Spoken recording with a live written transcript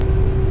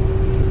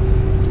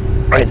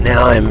Right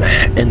now I'm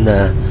in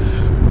the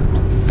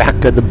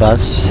back of the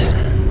bus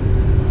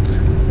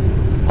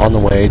on the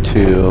way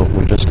to,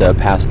 we just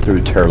passed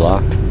through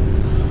Turlock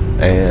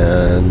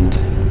and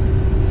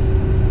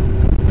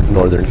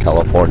Northern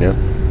California.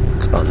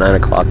 It's about 9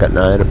 o'clock at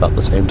night, about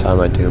the same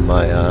time I do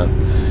my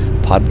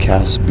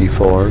podcast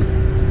before.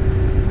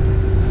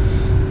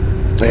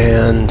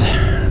 And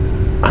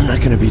I'm not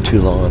going to be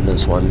too long on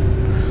this one.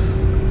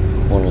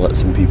 I want to let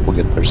some people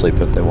get their sleep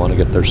if they want to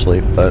get their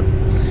sleep, but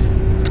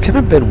it's kind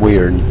of been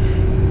weird.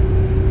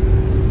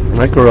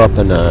 I grew up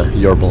in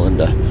Yorba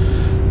Linda,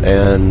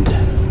 and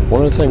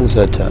one of the things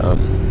that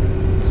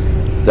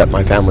that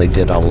my family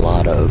did a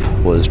lot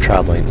of was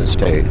traveling the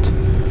state.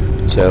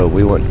 So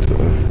we went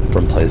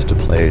from place to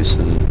place,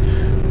 and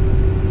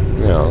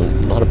a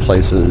lot of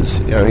places.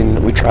 I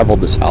mean, we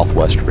traveled the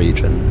Southwest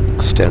region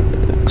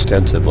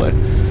extensively.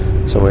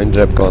 So we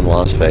ended up going to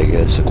Las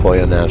Vegas,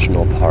 Sequoia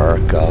National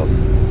Park,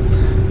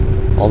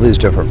 all these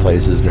different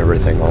places and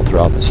everything, all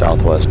throughout the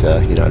Southwest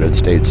United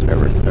States and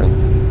everything.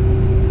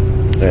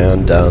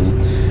 And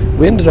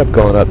we ended up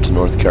going up to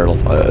North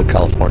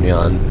California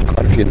on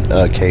quite a few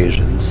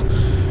occasions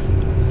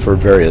for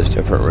various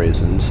different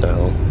reasons.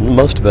 So a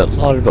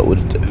lot of it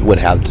would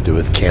have to do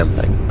with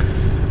camping.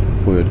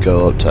 We would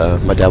go up to,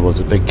 my dad was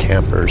a big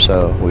camper,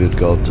 so we would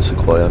go up to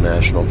Sequoia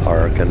National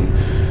Park and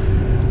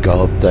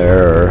go up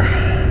there.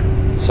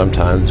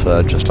 Sometimes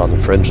just on the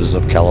fringes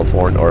of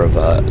California or of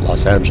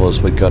Los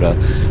Angeles, we'd go to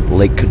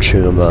Lake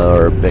Cachuma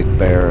or Big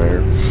Bear,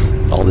 or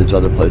all these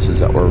other places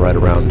that were right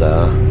around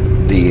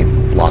the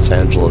Los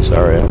Angeles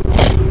area.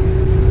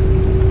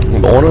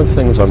 But one of the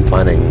things I'm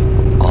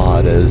finding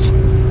odd is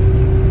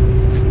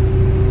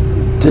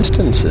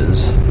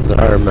distances that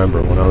I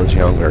remember when I was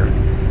younger,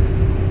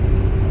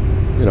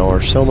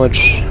 are so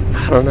much,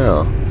 I don't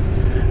know.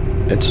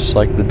 It's just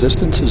like the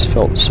distances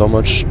felt so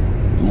much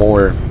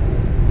more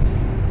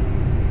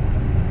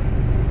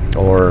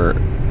or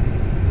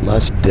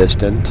less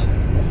distant.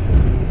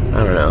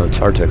 I don't know, it's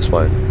hard to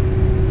explain.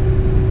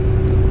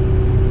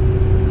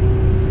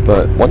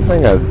 But one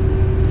thing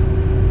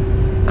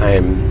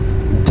I'm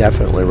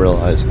definitely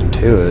realizing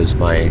too is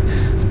my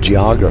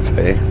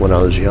geography when I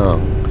was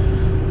young.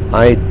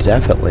 I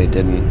definitely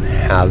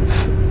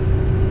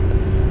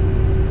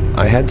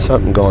I had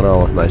something going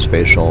on with my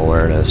spatial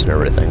awareness and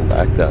everything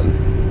back then.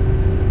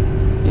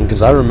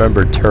 Because I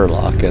remember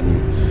Turlock and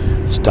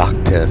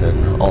Stockton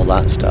and all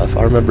that stuff.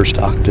 I remember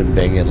Stockton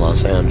being in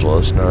Los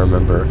Angeles, and I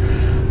remember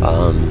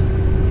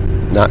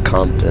not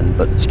Compton,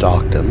 but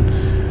Stockton.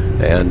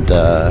 And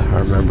I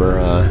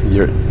remember,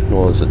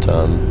 what was it?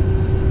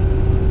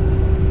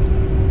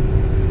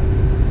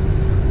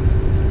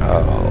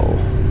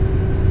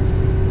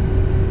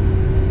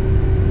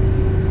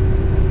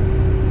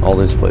 All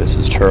these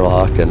places,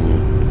 Turlock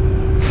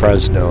and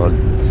Fresno,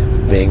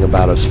 and being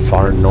about as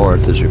far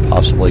north as you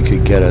possibly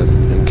could get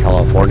in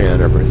California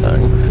and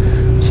everything.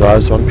 So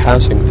as I'm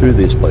passing through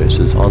these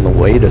places on the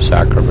way to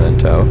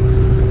Sacramento,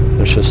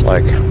 it's just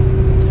like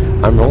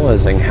I'm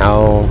realizing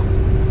how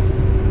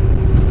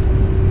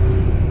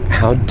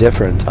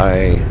different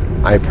I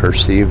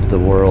perceived the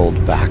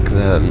world back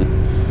then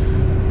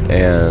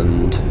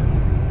and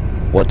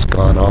what's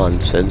gone on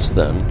since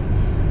then.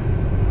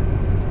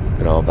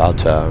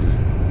 About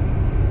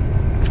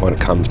when it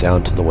comes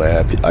down to the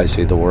way I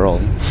see the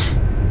world.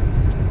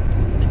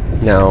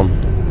 Now,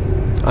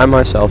 I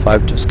myself,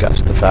 I've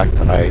discussed the fact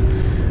that I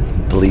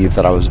believe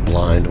that I was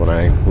blind when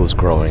I was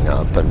growing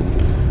up,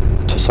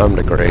 and to some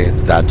degree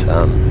that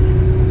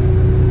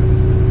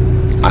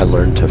I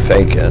learned to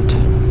fake it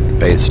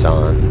based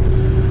on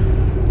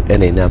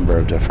any number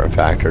of different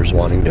factors,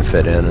 wanting to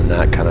fit in and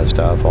that kind of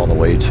stuff, all the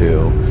way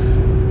to,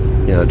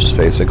 just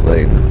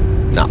basically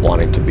not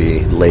wanting to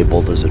be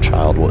labeled as a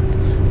child with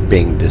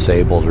being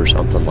disabled or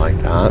something like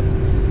that.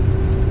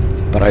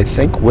 But I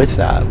think with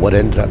that, what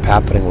ended up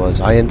happening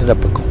was I ended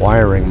up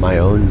acquiring my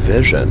own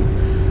vision,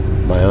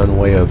 my own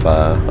way of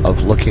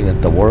looking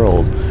at the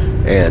world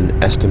and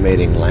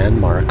estimating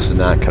landmarks and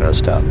that kind of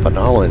stuff. But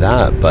not only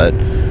that, but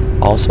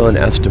also an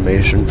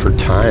estimation for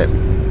time.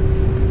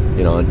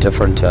 A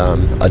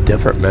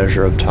different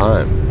measure of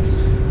time.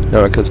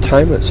 Because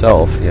time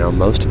itself,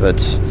 most of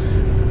it's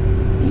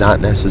not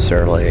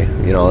necessarily,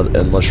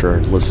 unless you're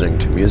listening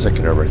to music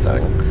and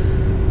everything,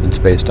 it's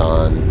based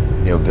on,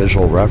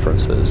 visual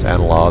references,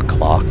 analog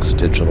clocks,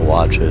 digital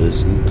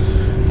watches, and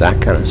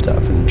that kind of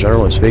stuff. And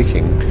generally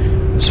speaking,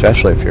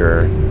 especially if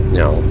you're,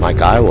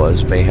 like I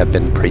was, may have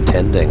been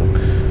pretending,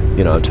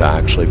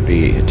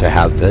 to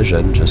have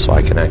vision just so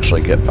I can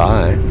actually get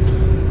by.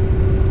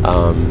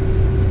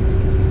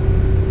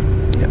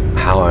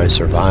 How I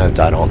survived,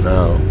 I don't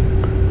know,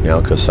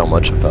 because so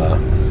much of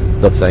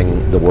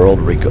the world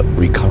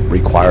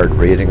required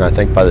reading. I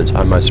think by the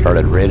time I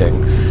started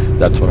reading,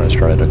 that's when I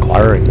started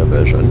acquiring the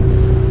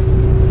vision.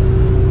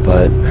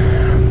 But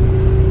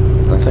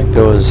I think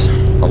there was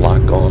a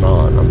lot going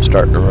on. I'm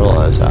starting to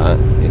realize that,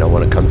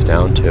 when it comes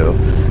down to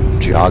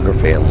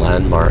geography and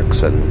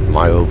landmarks, and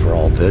my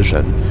overall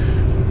vision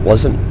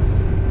wasn't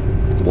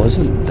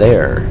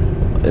there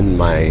in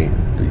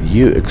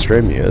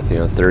extreme youth,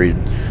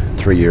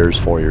 33 years,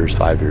 4 years,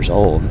 5 years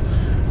old.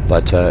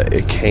 But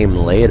it came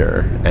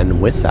later,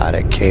 and with that,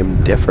 it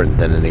came different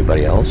than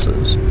anybody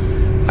else's.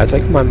 I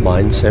think my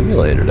mind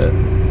simulated it.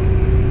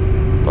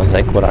 I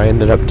think what I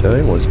ended up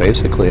doing was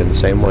basically in the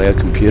same way a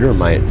computer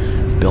might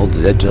build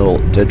a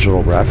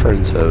digital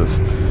reference of,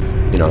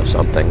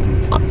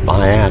 something.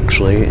 I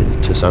actually,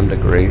 to some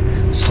degree,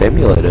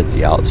 simulated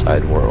the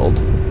outside world.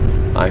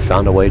 I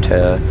found a way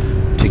to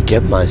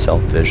give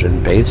myself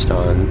vision based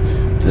on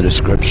the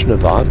description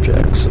of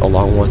objects,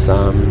 along with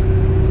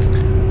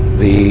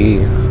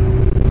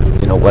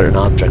what an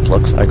object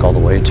looks like, all the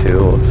way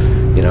to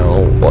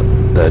what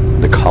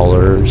the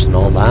colors and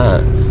all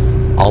that.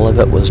 All of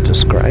it was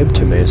described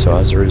to me, so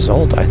as a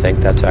result, I think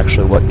that's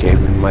actually what gave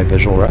me my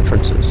visual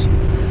references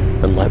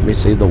and let me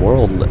see the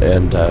world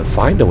and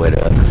find a way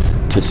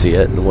to see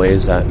it in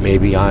ways that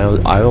maybe I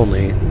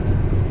only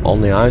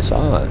I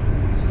saw it.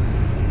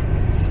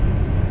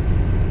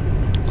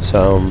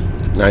 So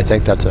I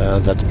think that's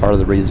part of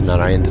the reason that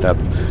I ended up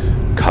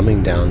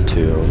coming down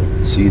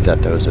to see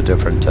that there was a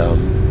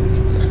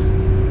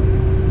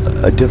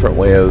different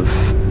way of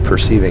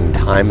perceiving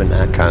time and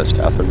that kind of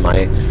stuff, and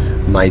my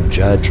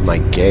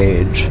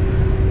gauge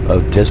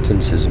of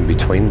distances in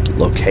between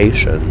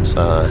locations.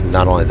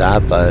 Not only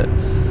that, but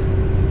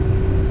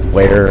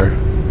where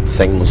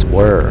things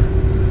were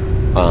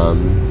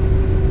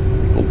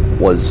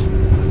was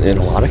in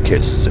a lot of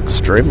cases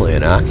extremely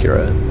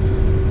inaccurate.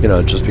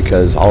 Just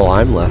because all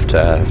I'm left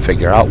to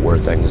figure out where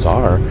things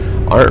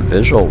aren't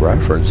visual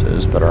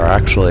references, but are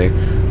actually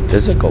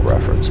physical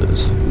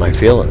references. My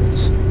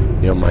feelings,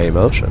 my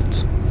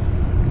emotions.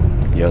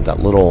 That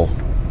little,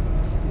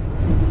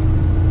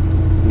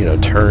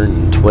 turn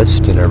and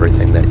twist and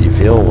everything that you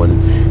feel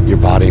when your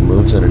body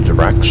moves in a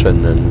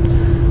direction,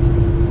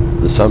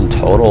 and the sum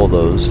total of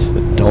those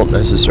don't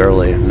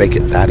necessarily make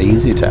it that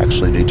easy to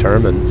actually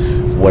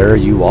determine where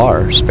you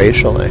are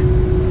spatially.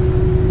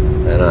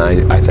 And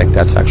I think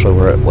that's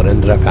actually what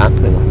ended up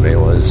happening with me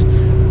was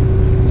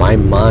my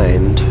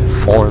mind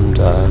formed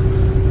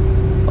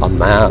a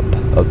map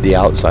of the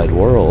outside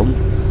world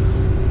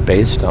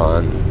based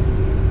on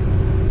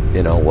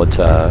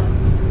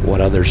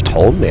what others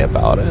told me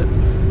about it,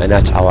 and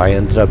that's how I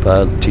ended up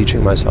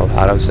teaching myself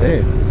how to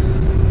see.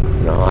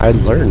 I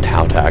learned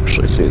how to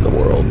actually see the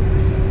world.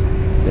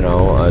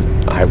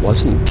 I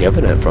wasn't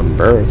given it from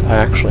birth. I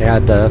actually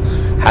had to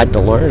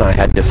learn. I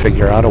had to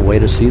figure out a way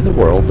to see the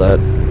world that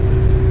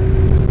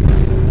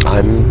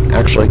I'm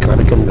actually kind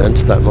of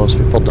convinced that most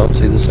people don't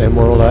see the same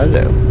world I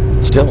do,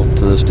 still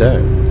to this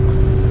day.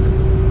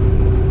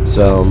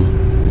 So,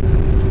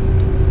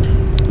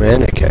 in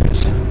any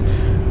case,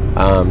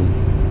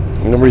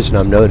 the reason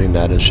I'm noting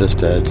that is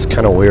just it's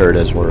kind of weird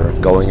as we're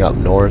going up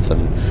north,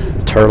 and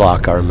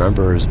Turlock, I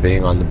remember, as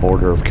being on the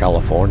border of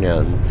California,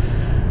 and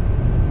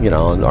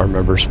I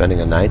remember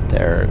spending a night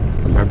there, and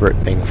I remember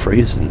it being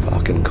freezing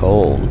fucking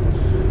cold.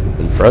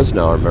 In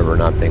Fresno, I remember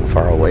not being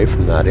far away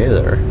from that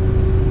either.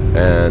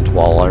 And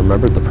while I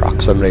remember the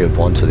proximity of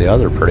one to the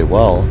other pretty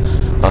well,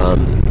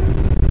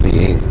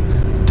 the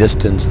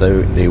distance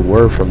they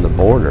were from the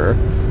border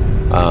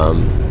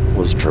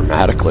was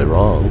dramatically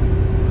wrong.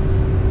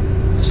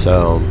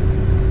 So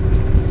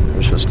it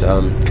was just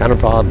kind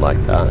of odd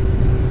like that.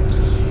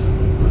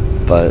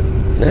 But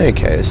in any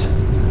case,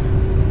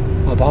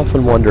 I've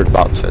often wondered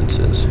about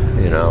senses,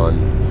 and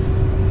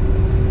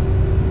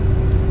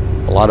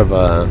a lot of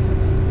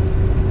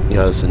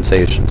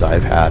sensations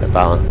I've had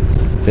about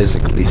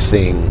physically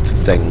seeing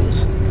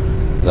things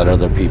that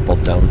other people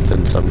don't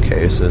in some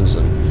cases,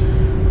 and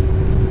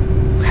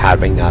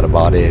having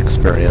out-of-body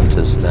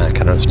experiences and that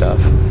kind of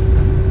stuff.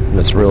 And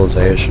this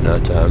realization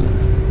that I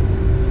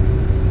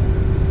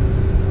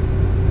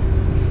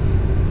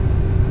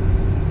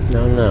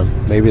don't know,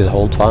 maybe the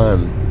whole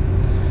time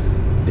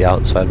the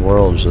outside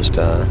world's just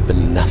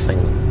been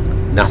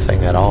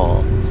nothing at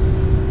all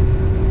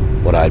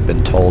what I'd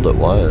been told it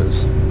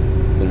was.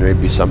 And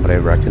maybe somebody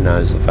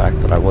recognized the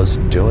fact that I was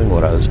doing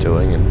what I was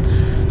doing, and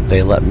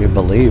they let me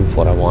believe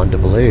what I wanted to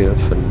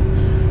believe,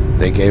 and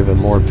they gave a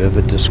more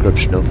vivid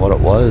description of what it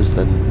was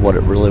than what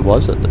it really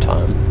was at the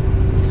time.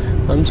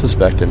 I'm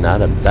suspecting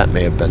that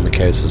may have been the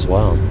case as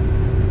well.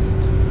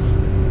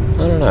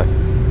 I don't know.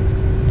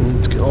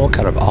 It's all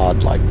kind of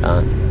odd like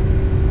that.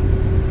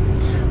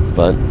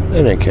 But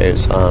in any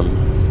case,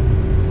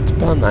 it's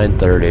about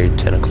 9:30,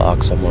 10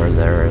 o'clock, somewhere in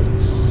there,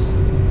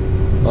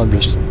 and I'm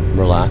just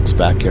relaxed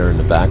back here in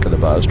the back of the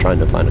bus, trying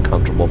to find a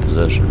comfortable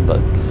position,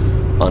 but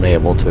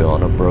unable to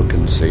on a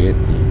broken seat.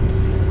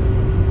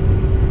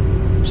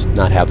 And just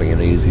not having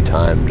an easy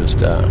time.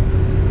 Just how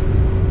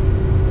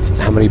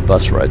many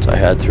bus rides I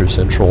had through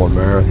Central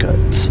America.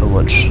 It's so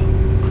much.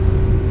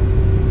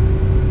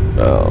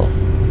 Oh,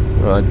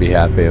 well, I'd be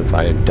happy if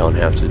I don't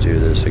have to do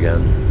this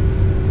again.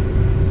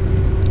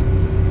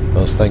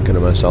 I was thinking to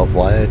myself,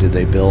 why did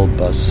they build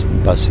bus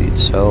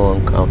seats so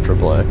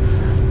uncomfortably?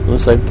 The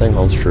same thing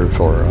holds true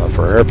for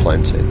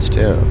airplane seats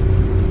too.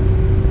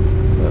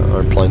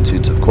 Airplane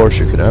seats, of course,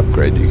 you can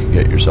upgrade. You can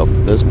get yourself the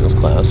business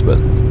class, but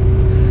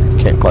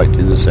can't quite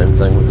do the same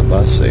thing with the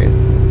bus seat.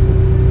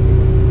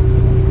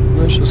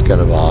 It's just kind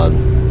of odd.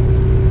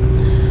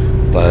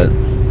 But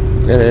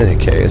in any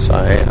case,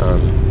 I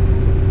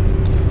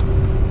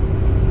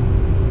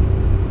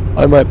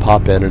might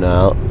pop in and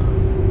out.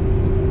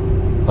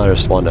 I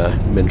just want to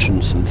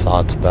mention some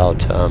thoughts about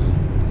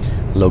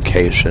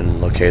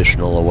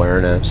locational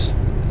awareness.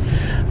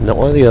 And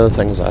one of the other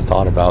things I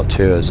thought about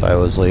too as I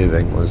was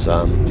leaving was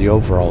the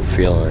overall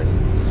feeling.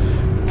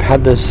 I've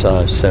had this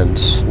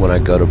sense when I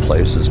go to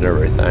places and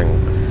everything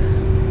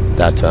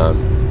that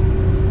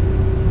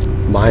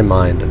my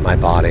mind and my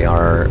body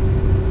are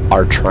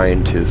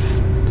trying to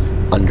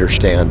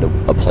understand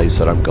a place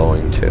that I'm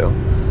going to,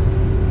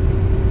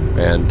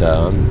 and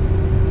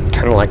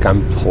kind of like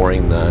I'm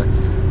pouring the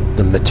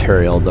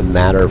material, the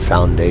matter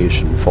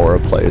foundation for a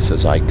place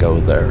as I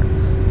go there.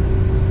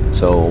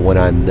 So when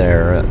I'm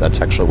there, that's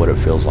actually what it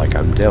feels like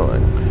I'm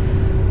doing,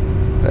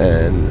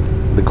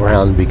 and the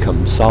ground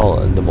becomes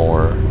solid the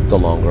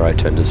longer I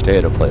tend to stay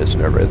at a place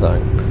and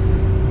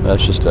everything.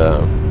 That's just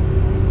a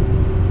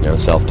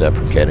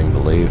self-deprecating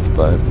belief,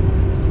 but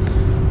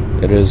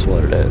it is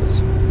what it is.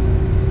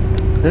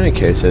 In any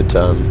case,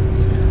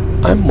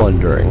 I'm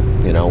wondering,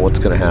 what's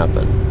going to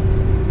happen.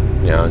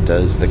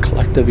 Does the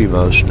collective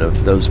emotion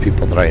of those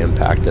people that I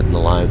impacted in the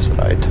lives that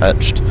I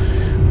touched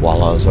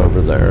while I was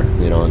over there,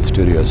 in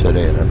Studio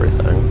City and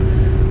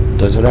everything,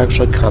 does it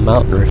actually come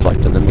out and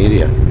reflect in the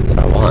media that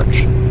I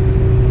watch?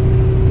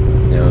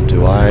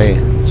 Do I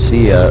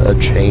see a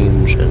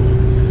change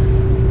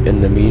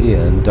in the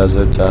media, and does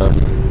it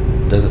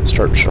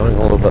start showing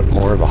a little bit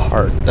more of a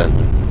heart than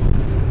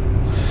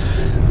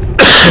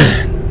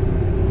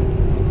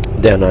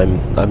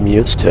I'm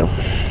used to?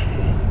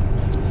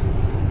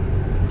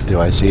 Do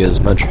I see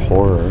as much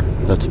horror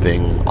that's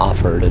being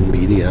offered in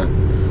media,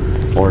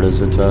 or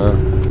does it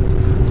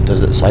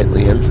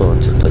slightly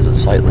influence it? Does it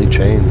slightly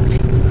change?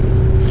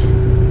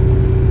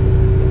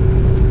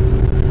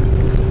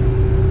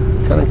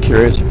 Kind of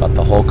curious about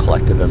the whole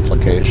collective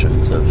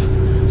implications of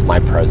my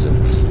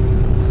presence.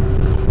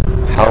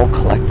 How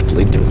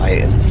collectively do I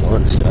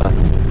influence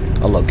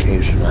a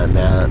location I'm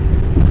at,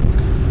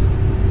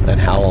 and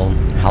how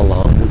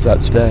long does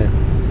that stay?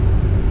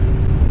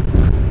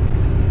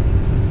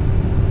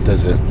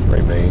 Does it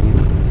remain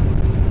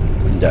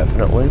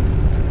indefinitely,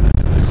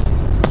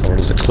 or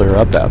does it clear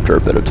up after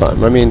a bit of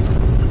time? I mean,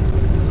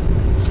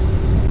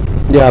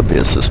 the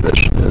obvious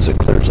suspicion is it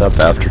clears up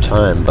after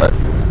time, but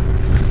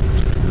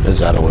is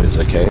that always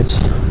the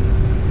case?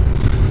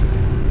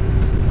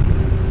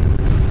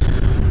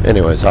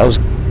 Anyways,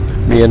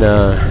 me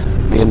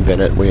and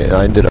Bennett,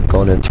 I ended up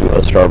going into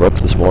a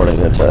Starbucks this morning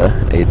at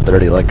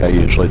 8:30 like I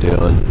usually do,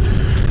 and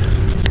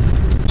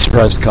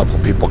surprised a couple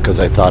people because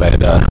I thought I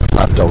had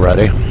left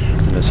already.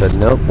 And I said,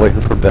 nope,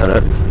 waiting for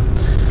Bennett.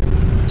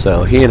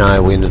 So he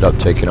and we ended up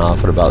taking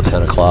off at about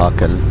 10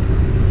 o'clock, and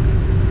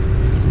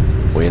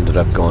we ended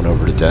up going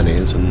over to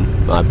Denny's, and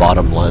I bought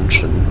him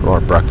lunch, or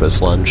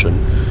breakfast lunch, and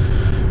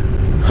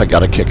I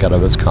got a kick out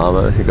of his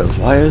comment. He goes,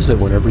 why is it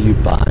whenever you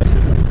buy,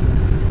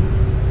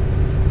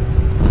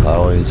 I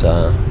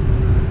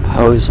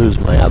always lose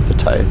my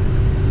appetite?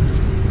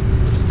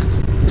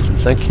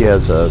 I think he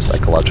has a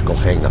psychological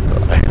hang-up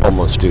that I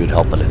almost do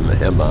helping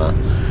him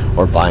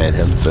or buying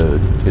him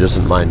food. He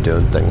doesn't mind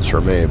doing things for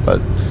me,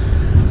 but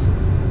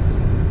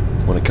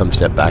when it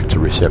comes back to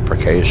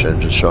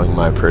reciprocation, just showing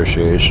my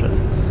appreciation,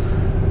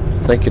 I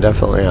think he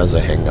definitely has a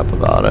hang-up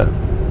about it.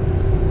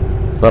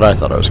 But I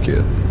thought it was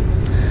cute.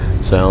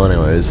 So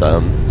anyways,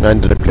 I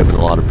ended up giving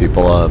a lot of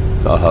people a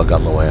hug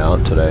on the way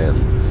out today,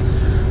 and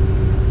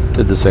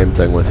did the same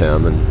thing with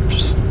him, and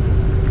just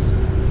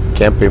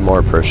can't be more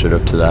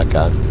appreciative to that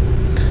guy.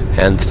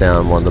 Hands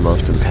down, one of the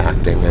most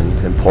impacting and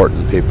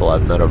important people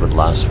I've met over the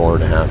last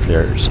 4.5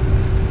 years.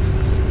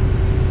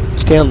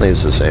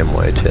 Stanley's the same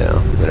way too.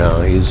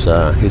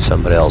 He's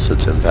somebody else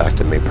that's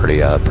impacted me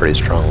pretty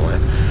strongly.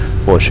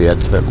 Wish he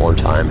had spent more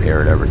time here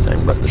and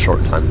everything, but the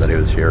short time that he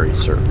was here, he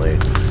certainly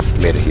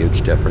made a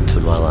huge difference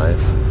in my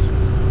life.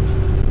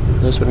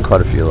 There's been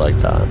quite a few like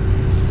that.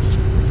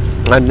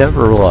 I'd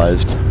never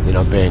realized,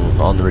 being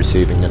on the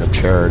receiving end of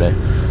charity,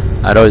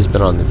 I'd always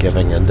been on the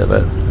giving end of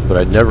it, but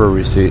I'd never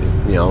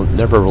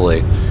never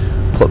really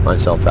put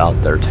myself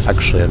out there to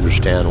actually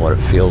understand what it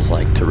feels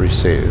like to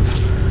receive.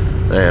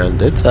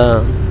 And it's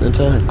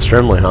an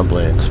extremely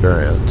humbling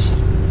experience.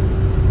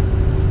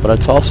 But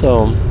it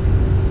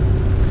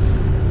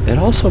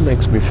also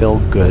makes me feel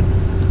good.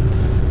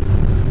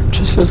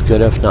 Just as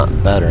good, if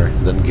not better,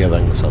 than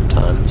giving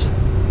sometimes.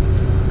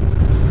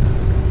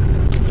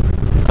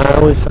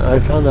 I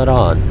found that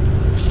odd.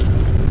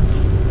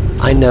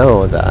 I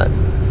know that,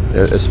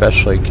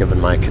 especially given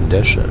my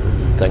condition,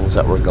 things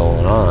that were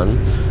going on,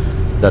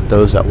 that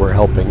those that were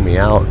helping me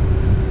out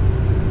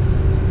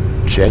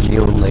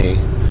genuinely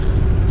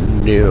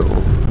knew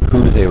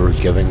who they were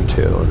giving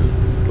to and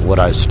what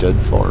I stood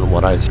for and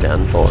what I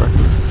stand for.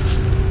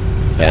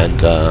 And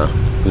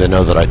they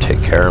know that I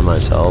take care of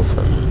myself,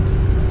 and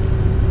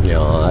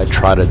I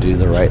try to do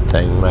the right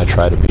thing, and I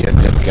try to be a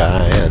good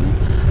guy, and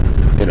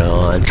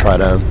I try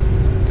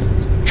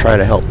try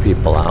to help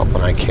people out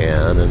when I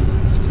can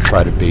and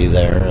try to be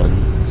there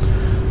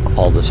and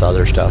all this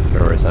other stuff and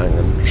everything.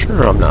 And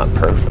sure, I'm not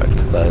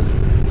perfect, but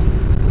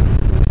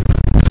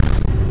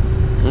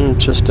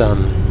it's just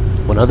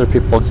when other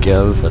people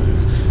give, and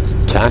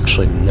to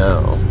actually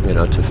know,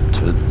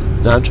 to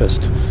not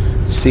just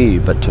see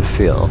but to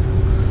feel.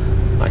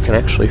 I can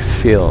actually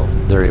feel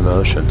their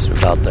emotions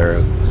about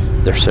their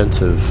sense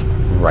of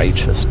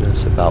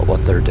righteousness about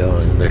what they're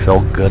doing. They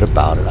feel good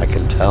about it, I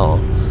can tell.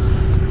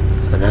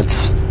 And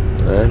it's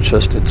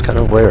kind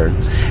of weird.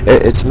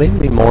 It's made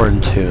me more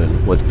in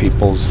tune with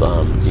people's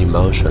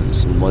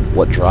emotions and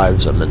what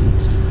drives them, and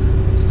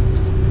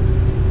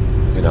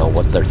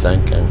what they're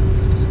thinking,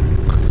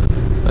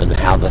 and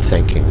how the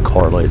thinking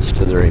correlates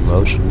to their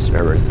emotions and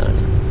everything.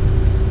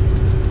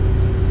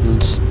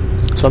 It's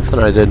something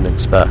I didn't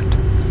expect,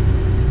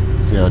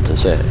 to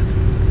say.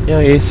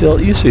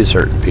 You see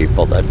certain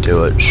people that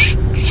do it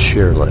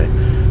sheerly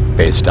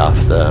based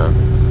off the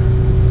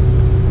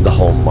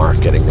whole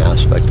marketing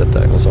aspect of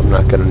things. I'm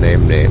not going to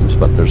name names,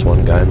 but there's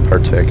one guy in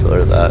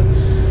particular that,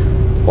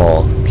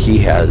 while he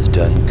has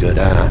done good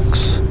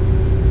acts,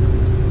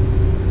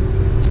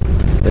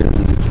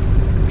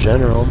 in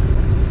general,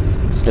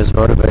 his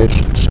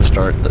motivations just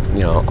aren't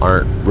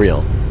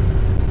real.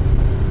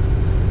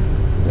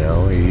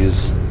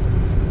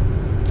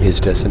 He's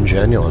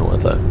disingenuous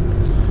with it.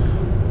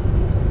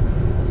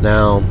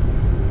 Now,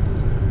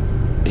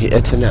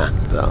 it's an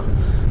act, though.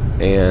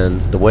 And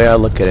the way I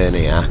look at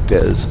any act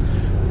is,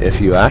 if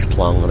you act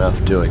long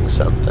enough doing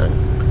something,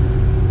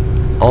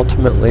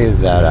 ultimately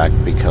that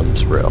act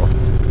becomes real.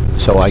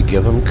 So I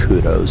give him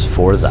kudos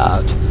for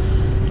that,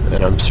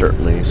 and I'm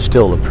certainly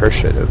still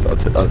appreciative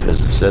of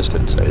his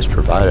assistance that he's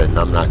provided, and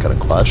I'm not going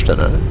to question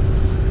it.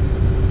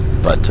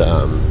 But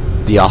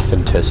the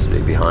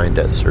authenticity behind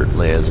it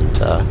certainly isn't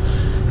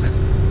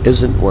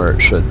where it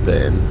should be.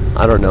 And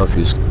I don't know if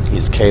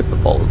he's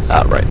capable of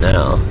that right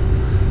now.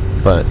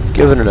 But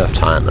given enough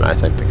time, and I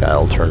think the guy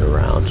will turn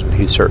around, and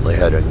he's certainly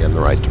heading in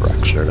the right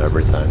direction and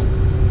everything.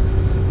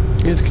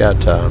 He's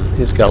got a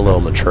little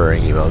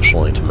maturing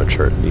emotionally to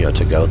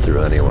go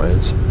through,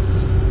 anyways.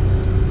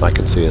 I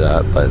can see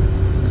that, but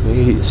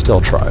he still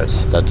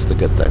tries. That's the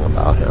good thing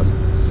about him.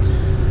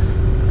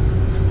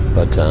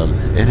 But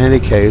in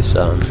any case,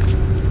 I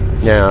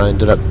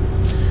ended up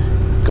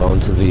going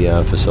to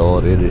the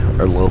facility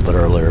a little bit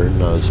earlier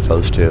than I was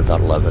supposed to, about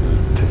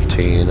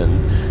 11:15,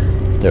 and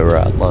they were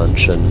at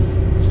lunch and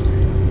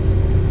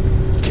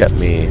kept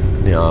me,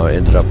 I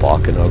ended up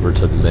walking over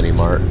to the mini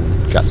mart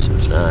and got some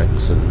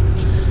snacks and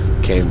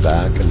came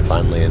back and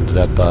finally ended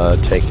up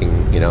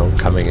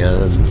coming in,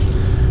 and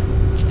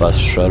bus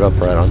showed up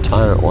right on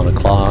time at 1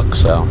 o'clock,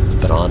 so I've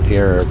been on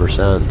here ever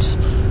since.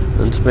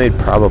 And it's made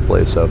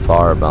probably so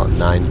far about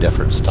 9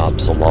 different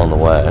stops along the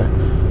way,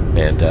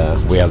 and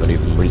we haven't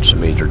even reached a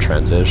major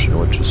transition,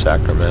 which is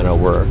Sacramento,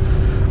 where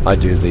I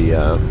do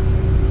the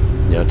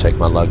take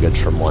my luggage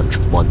from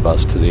one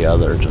bus to the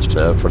other, just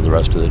for the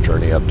rest of the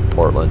journey up to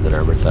Portland and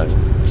everything.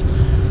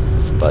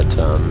 But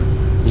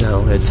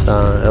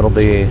it'll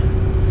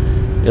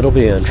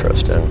be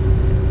interesting,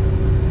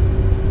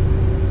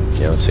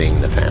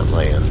 seeing the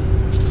family, and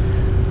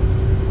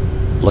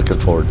looking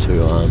forward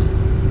to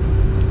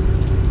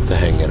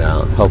hanging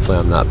out. Hopefully,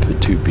 I'm not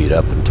too beat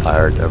up and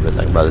tired and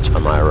everything by the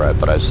time I arrive,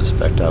 but I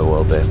suspect I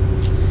will be.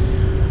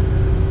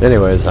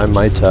 Anyways, I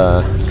might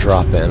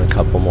drop in a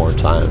couple more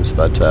times,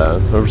 but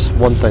there's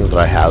one thing that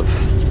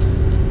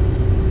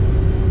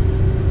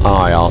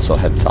I also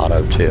had thought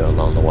of too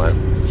along the way.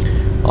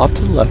 Off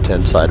to the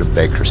left-hand side of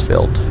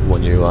Bakersfield,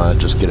 when you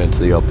just get into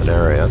the open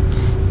area,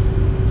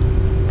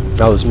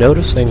 I was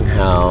noticing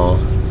how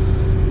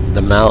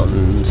the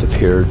mountains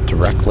appeared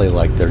directly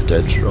like they're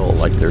digital,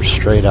 like they're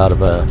straight out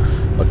of a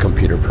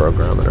computer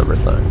program and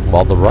everything,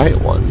 while the right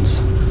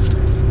ones,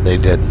 they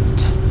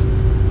didn't.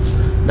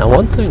 Now,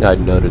 one thing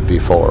I'd noted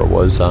before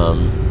was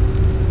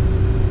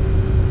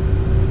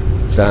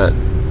that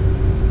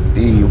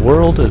the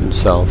world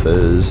itself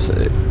is,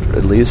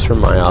 at least from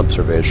my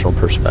observational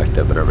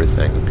perspective and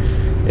everything,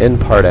 in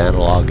part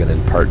analog and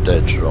in part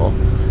digital.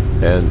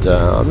 And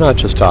I'm not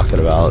just talking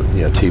about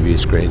TV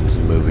screens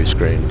and movie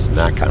screens and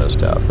that kind of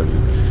stuff, and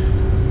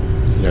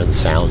the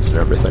sounds and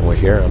everything we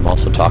hear. I'm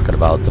also talking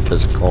about the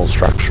physical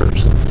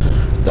structures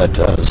that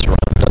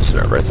surround us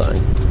and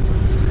everything.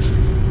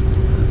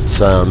 It's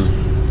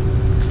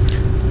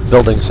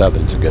Building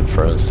 7's a good,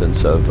 for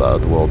instance, of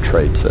the World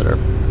Trade Center.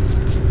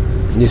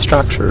 These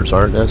structures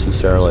aren't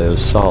necessarily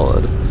as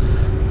solid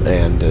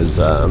and as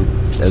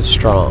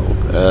strong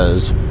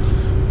as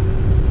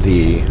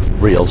the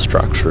real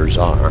structures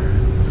are.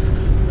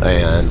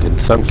 And in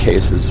some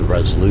cases, the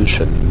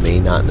resolution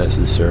may not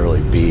necessarily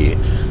be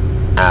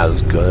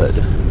as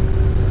good.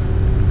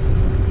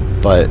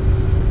 But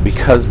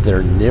because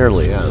they're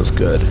nearly as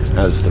good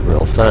as the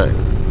real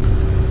thing,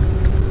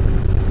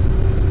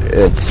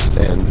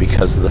 and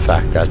because of the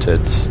fact that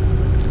it's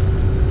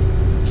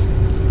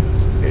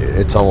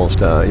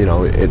almost,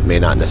 it may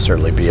not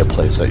necessarily be a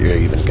place that you're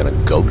even going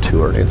to go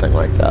to or anything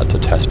like that to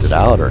test it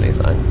out or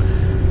anything.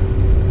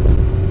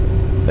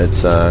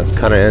 It's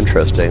kind of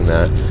interesting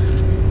that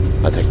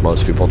I think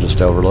most people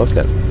just overlook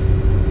it.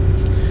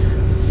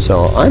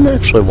 So I'm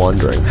actually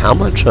wondering how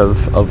much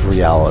of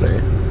reality,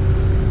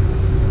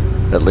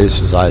 at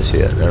least as I see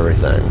it and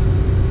everything,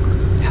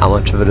 how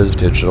much of it is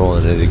digital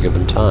at any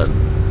given time,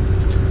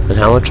 and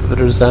how much of it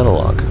is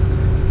analog.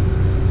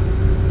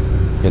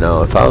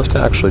 If I was to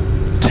actually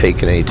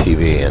take an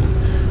ATV and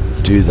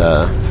do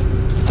the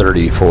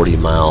 30, 40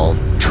 mile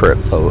trip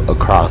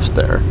across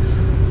there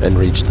and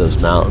reach those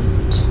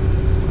mountains,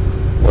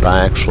 would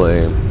I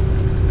actually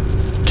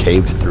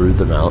cave through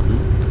the mountain?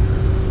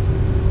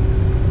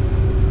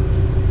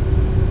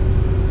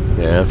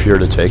 Yeah, if you were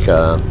to take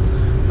a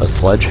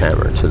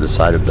sledgehammer to the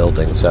side of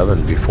Building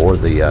 7 before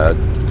the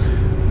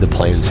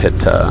planes hit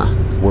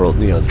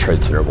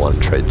Trade Center 1,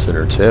 Trade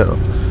Center 2,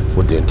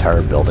 would the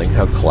entire building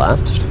have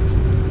collapsed?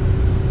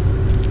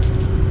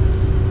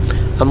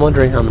 I'm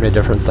wondering how many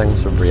different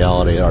things of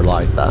reality are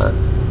like that,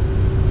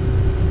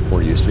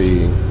 where you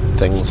see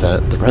things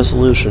that the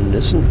resolution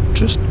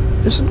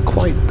isn't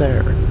quite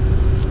there.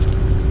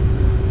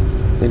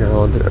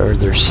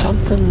 There's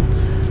something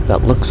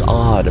that looks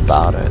odd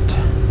about it.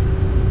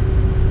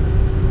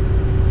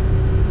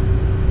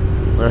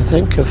 And I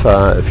think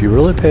if you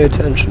really pay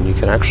attention, you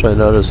can actually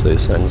notice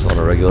these things on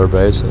a regular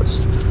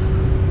basis.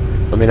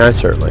 I mean, I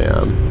certainly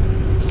am.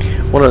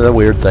 One of the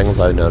weird things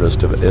I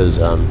noticed is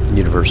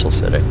Universal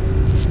City.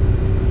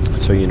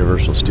 So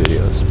Universal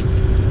Studios.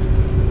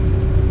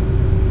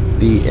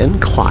 The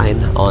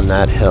incline on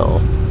that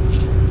hill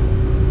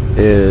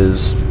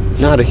is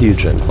not a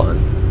huge incline,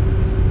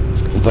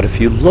 but if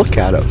you look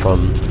at it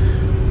from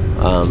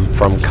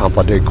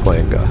Campo de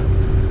Cuenca,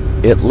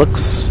 it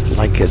looks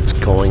like it's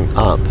going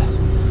up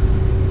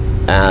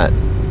at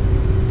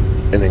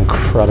an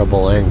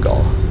incredible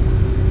angle.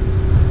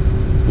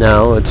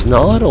 Now, it's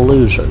not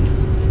illusion.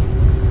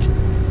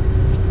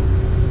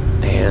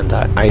 And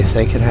I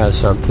think it has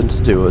something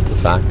to do with the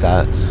fact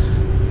that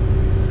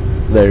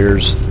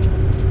there's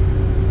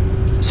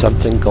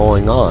something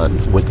going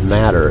on with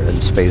matter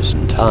and space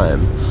and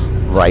time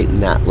right in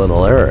that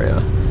little area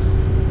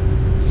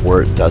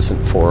where it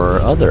doesn't for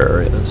other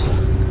areas.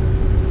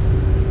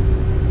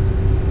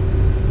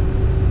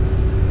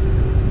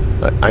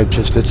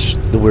 It's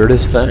the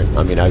weirdest thing.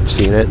 I mean, I've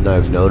seen it and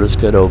I've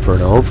noticed it over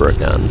and over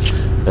again.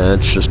 And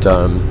it's just,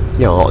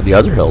 the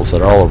other hills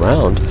that are all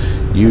around,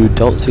 you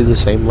don't see the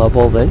same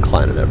level of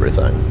incline and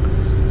everything.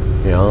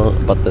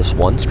 But this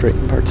one street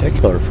in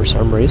particular, for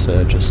some reason,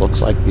 it just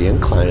looks like the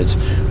incline is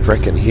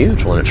freaking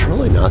huge when it's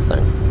really nothing.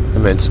 I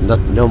mean, it's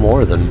no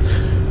more than,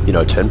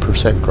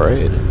 10%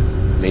 grade,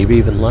 maybe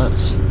even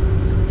less.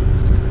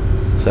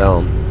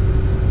 So,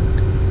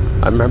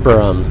 I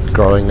remember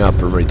growing up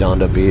in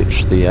Redondo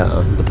Beach,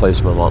 the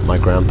place my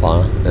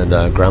grandpa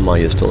and grandma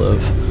used to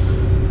live.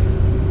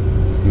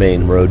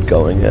 Main road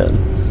going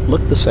in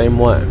looked the same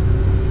way,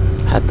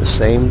 had the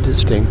same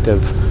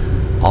distinctive,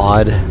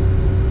 odd,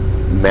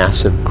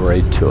 massive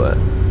grade to it,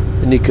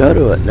 and you go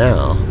to it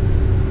now,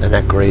 and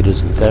that grade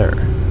isn't there.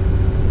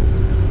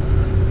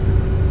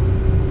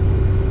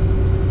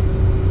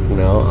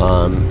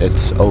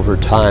 It's over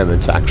time.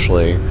 It's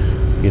actually,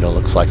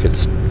 looks like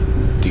it's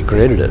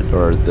degraded it,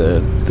 or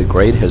the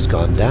grade has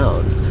gone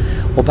down.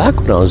 Well, back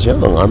when I was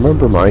young, I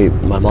remember my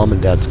mom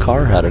and dad's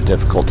car had a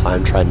difficult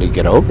time trying to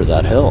get over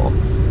that hill.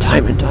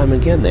 Time and time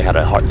again, they had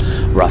a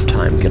rough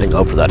time getting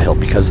over that hill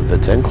because of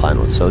its incline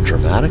was so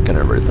dramatic and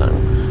everything.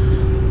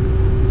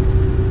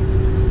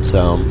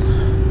 So,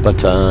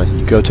 but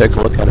you go take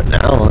a look at it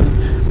now,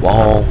 and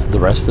while the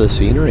rest of the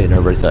scenery and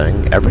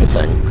everything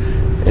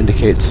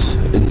indicates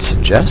and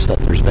suggests that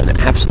there's been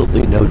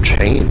absolutely no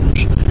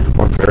change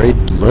or very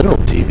little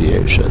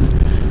deviation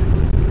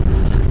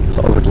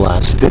over the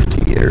last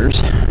 50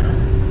 years.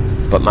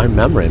 But my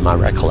memory, my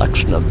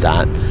recollection of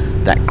that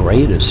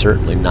grade is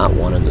certainly not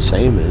one and the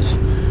same as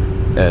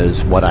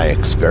what I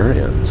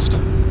experienced.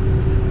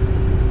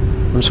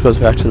 This goes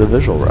back to the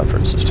visual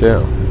references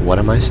too. What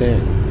am I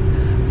seeing?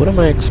 What am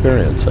I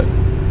experiencing?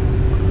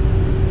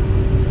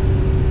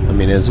 I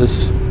mean, is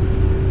this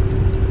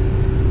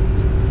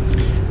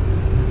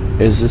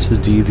a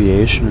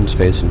deviation in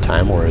space and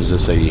time, or is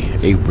this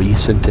a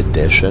recent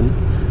addition,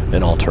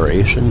 an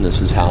alteration?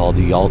 This is how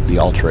the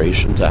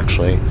alterations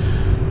actually,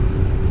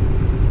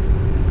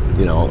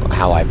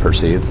 how I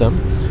perceive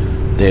them.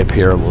 They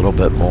appear a little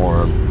bit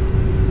more,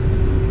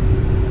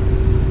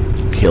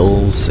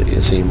 hills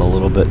seem a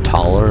little bit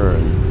taller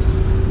and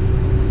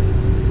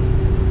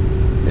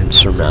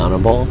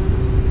insurmountable.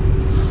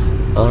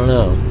 I don't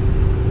know.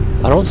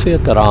 I don't see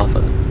it that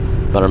often.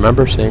 But I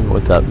remember seeing it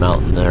with that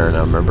mountain there, and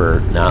I remember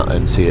now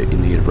and see it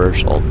in the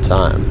Universal all the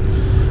time.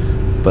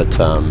 But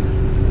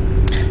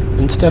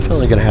it's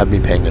definitely going to have me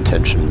paying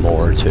attention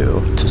more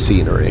to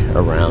scenery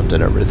around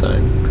and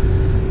everything.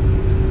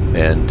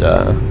 And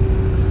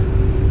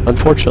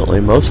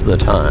unfortunately, most of the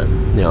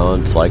time,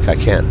 it's like I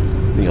can't,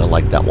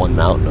 like that one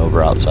mountain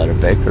over outside of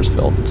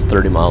Bakersfield. It's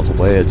 30 miles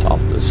away. It's off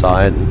to the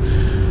side, and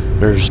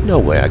there's no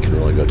way I can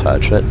really go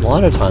touch it. And a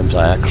lot of times,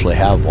 I actually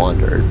have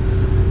wondered.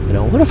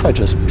 What if I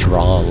just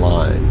draw a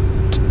line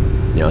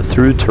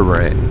through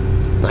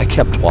terrain. I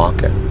kept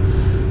walking.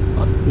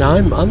 Now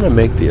I'm going to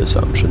make the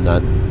assumption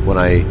that when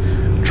I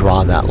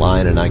draw that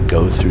line and I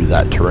go through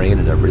that terrain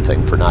and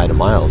everything for 90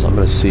 miles, I'm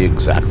going to see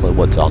exactly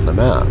what's on the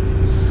map.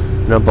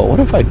 But what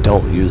if I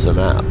don't use a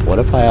map? What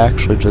if I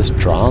actually just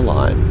draw a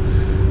line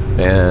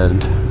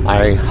and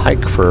I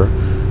hike for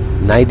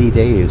 90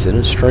 days in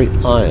a straight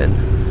line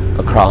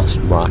across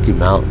Rocky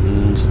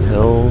Mountains and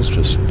hills,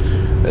 just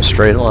as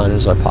straight a line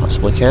as I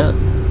possibly can?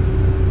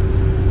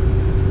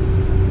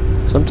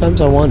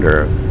 Sometimes I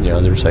wonder,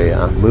 there's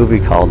a movie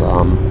called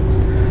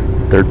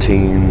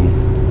 13th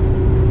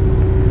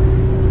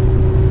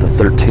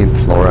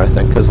Floor, I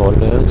think is what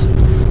it is,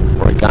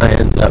 where a guy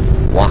ends up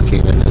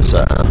walking in his,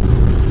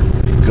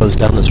 goes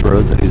down this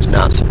road that he's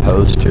not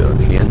supposed to, and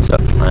he ends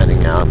up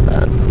finding out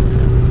that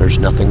there's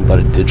nothing but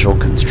a digital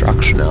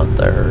construction out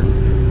there,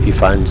 and he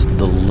finds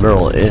the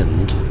literal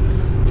end,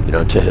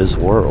 to his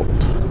world.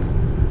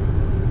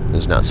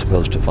 He's not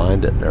supposed to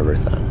find it and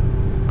everything.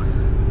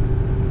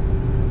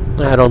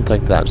 I don't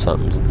think that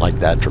something like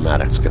that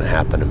dramatic's going to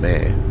happen to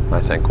me. I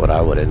think what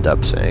I would end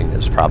up seeing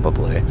is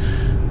probably,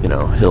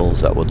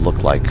 hills that would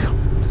look like,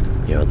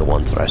 the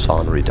ones that I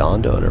saw in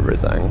Redondo and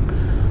everything.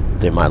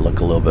 They might look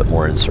a little bit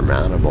more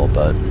insurmountable,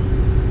 but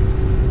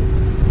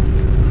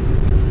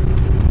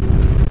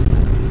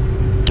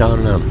I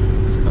don't know.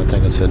 I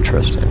think it's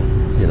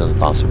interesting, the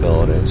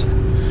possibilities.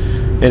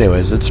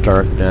 Anyways, it's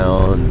dark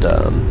now, and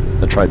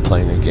I tried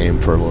playing a game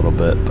for a little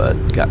bit, but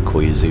got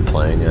queasy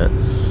playing it.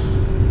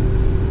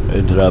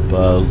 Ended up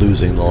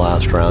losing the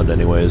last round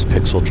anyways.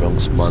 Pixel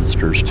Drunk's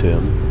Monsters 2.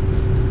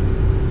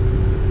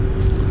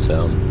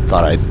 So,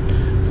 thought I'd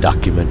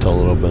document a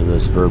little bit of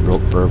this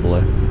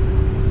verbally.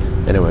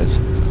 Anyways,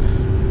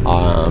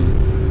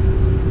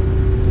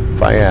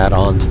 if I add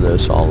on to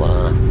this,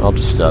 I'll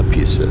just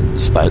piece it,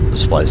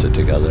 splice it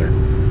together.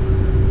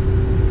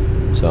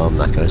 So I'm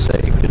not going to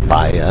say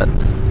goodbye yet.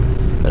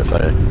 And if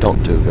I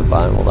don't do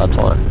goodbye, well, that's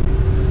why.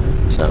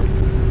 So,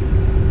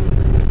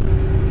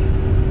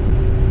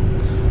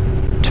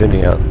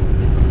 tuning out.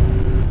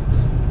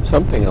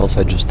 Something else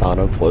I just thought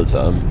of was,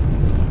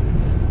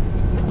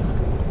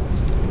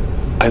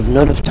 I've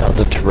noticed how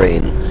the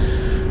terrain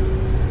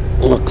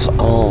looks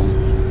all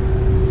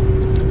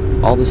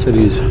the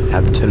cities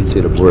have a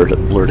tendency to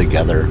blur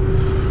together.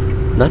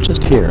 Not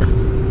just here,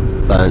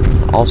 but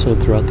also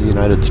throughout the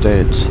United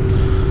States.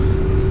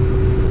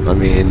 I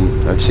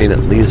mean, I've seen at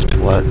least,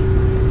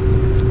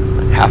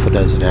 half a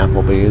dozen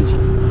Applebee's,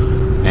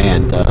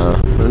 and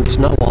it's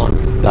not long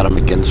that I'm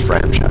against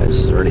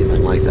franchises or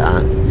anything like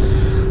that.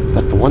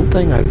 But the one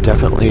thing I've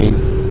definitely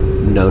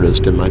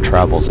noticed in my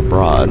travels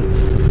abroad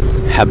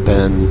have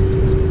been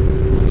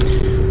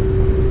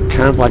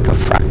kind of like a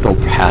fractal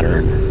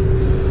pattern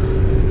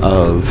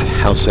of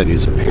how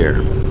cities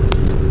appear.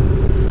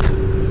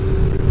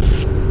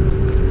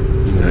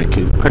 I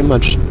can pretty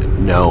much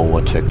know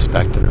what to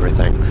expect and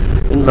everything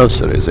in most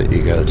cities that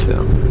you go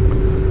to.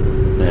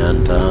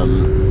 And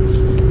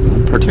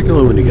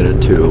particularly when you get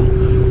into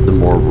the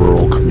more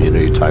rural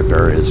community type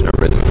areas and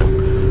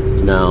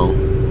everything. Now,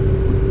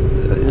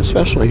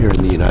 especially here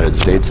in the United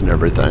States and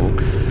everything,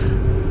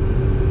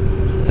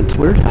 it's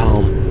weird how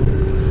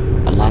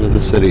a lot of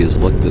the cities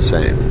look the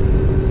same.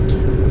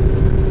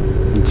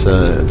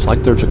 It's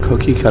like there's a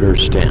cookie cutter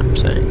stamp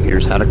saying,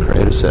 here's how to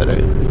create a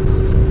city.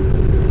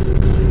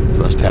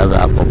 Must have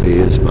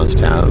Applebee's, must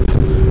have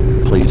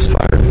police,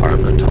 fire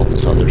department, all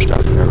this other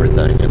stuff and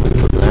everything. And then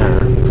from there,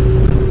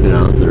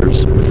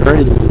 there's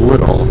very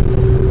little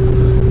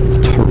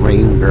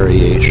terrain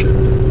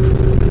variation,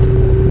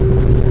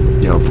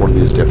 for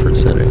these different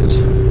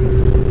cities.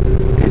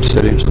 Each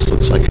city just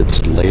looks like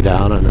it's laid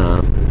out in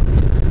a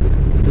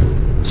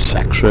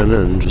section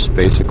and just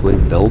basically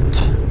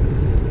built,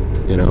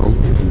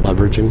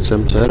 leveraging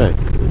SimCity.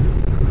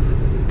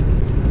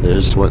 They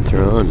just went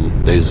through and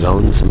they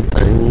zoned some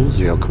things,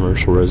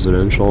 commercial,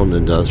 residential, and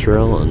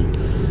industrial, and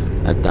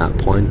at that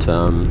point,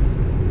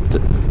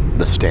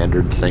 the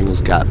standard things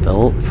got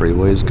built,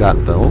 freeways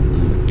got built,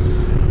 and,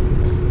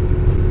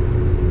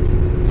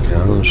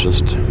 it's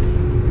just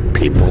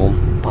people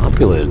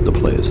populated the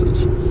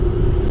places.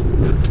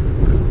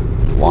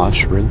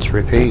 Wash, rinse,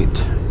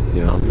 repeat.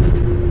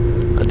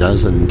 A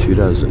dozen, 2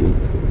 dozen,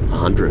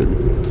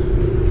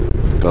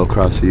 100. Go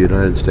across the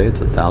United States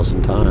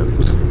 1,000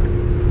 times.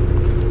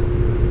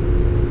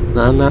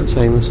 Now, I'm not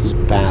saying this is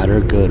bad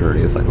or good or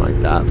anything like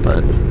that,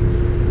 but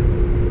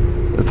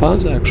if I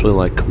was actually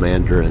like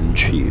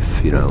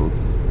commander-in-chief,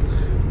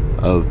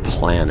 of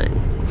planning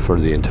for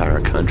the entire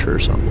country or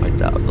something like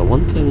that, the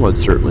one thing I would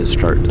certainly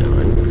start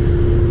doing,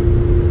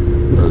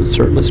 I would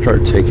certainly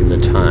start taking the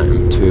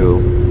time to,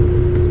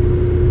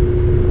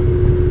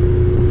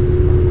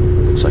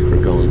 looks like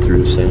we're going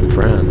through San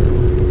Fran.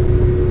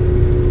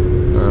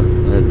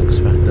 I didn't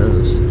expect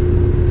this.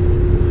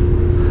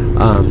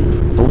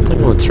 The one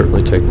thing I would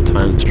certainly take the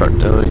time to start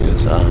doing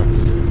is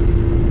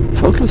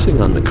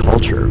focusing on the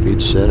culture of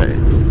each city.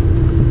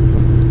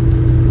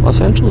 Los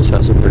Angeles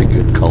has a pretty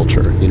good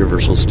culture.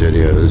 Universal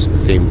Studios, the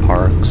theme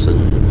parks,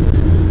 and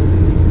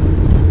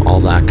all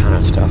that kind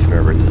of stuff and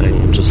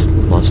everything, just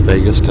Las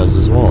Vegas does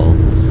as well,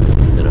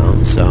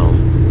 so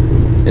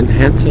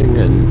enhancing,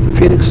 and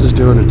Phoenix is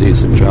doing a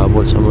decent job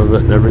with some of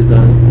it and everything.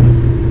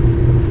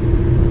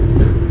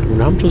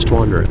 And I'm just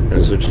wondering,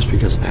 is it just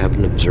because I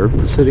haven't observed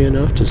the city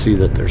enough to see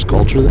that there's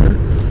culture there?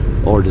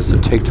 Or does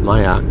it take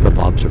my act of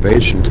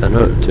observation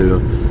to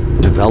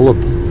develop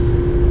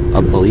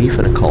a belief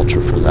in a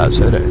culture for that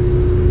city? I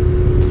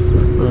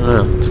don't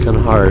know, it's kind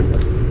of hard.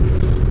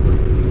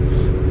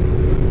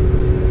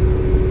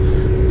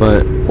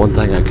 But one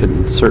thing I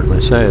can certainly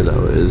say,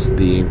 though, is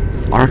the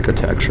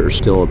architecture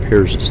still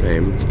appears the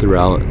same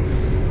throughout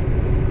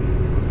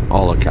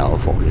all of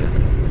California.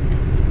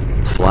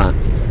 It's flat,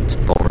 it's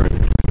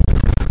boring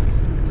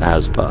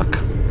as fuck,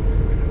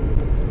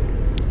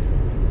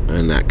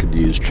 and that could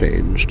use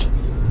changed.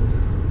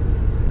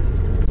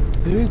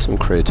 We need some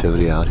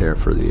creativity out here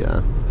for the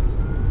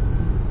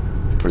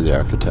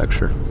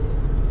architecture.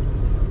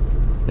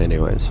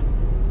 Anyways,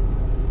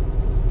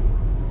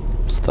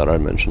 just thought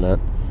I'd mention that.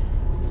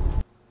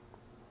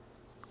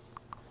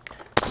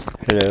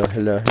 Hello.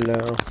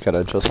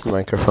 Gotta adjust the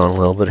microphone a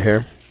little bit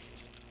here.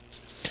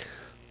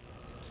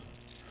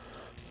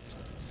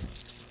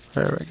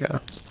 There we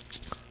go.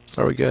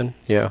 Are we good?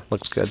 Yeah,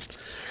 looks good.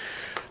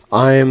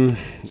 I'm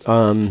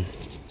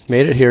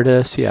made it here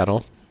to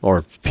Seattle,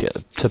 or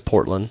to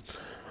Portland.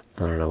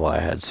 I don't know why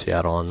I had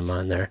Seattle on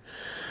mind there.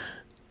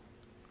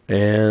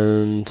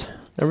 And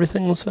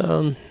everything's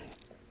I'm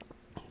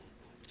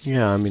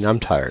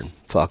tired,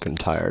 fucking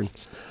tired.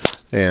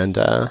 And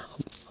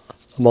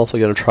I'm also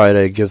going to try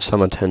to give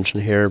some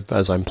attention here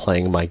as I'm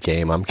playing my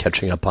game. I'm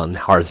catching up on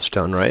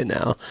Hearthstone right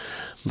now,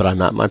 but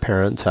I'm at my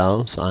parents'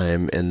 house.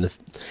 I'm in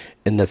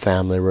the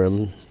family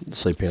room,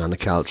 sleeping on the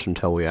couch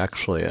until we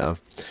actually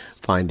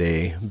find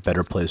a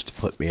better place to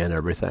put me and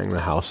everything.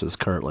 The house is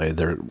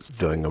they're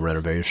doing a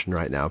renovation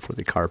right now for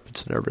the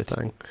carpets and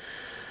everything.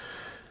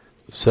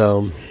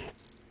 So,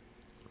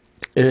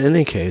 in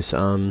any case,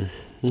 no,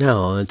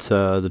 it's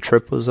the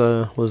trip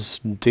was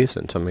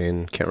decent. I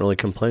mean, can't really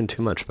complain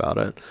too much about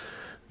it.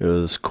 It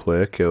was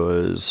quick. It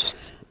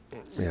was,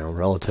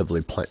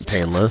 relatively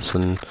painless,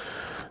 and it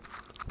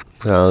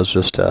was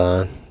just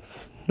there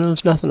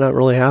was nothing that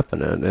really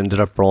happened. It ended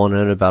up rolling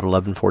in about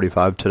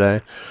 11:45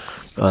 today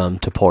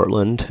to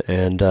Portland,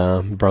 and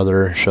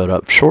brother showed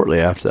up shortly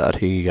after that.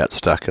 He got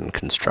stuck in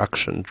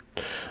construction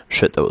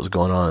shit that was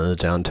going on in the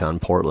downtown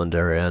Portland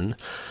area, and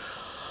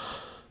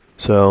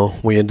so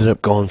we ended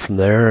up going from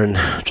there and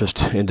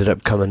just ended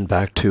up coming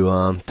back to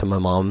my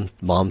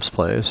mom's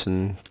place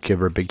and give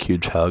her a big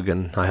huge hug,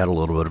 and I had a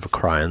little bit of a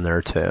cry in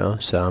there too.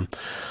 So,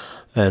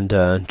 and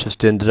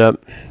just ended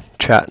up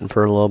chatting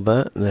for a little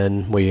bit, and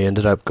then we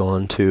ended up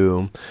going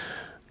to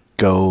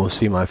go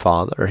see my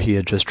father. He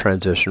had just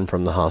transitioned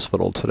from the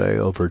hospital today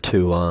over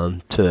to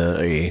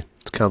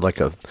it's kind of like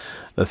a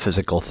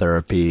physical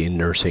therapy,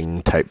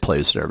 nursing type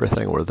place and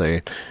everything, where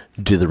they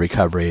do the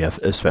recovery,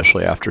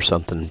 especially after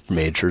something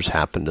major's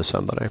happened to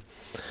somebody.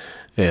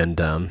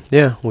 And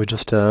we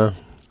just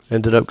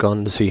ended up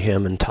going to see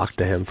him and talk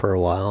to him for a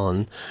while,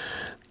 and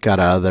got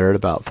out of there at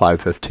about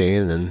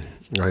 5:15, and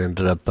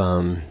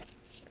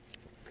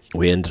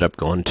we ended up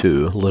going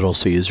to Little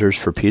Caesars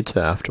for pizza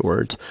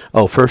afterwards.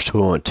 Oh, first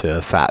we went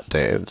to Fat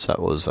Dave's. That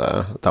was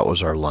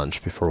our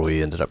lunch before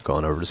we ended up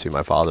going over to see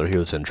my father. He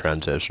was in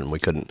transition. We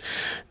couldn't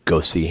go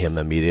see him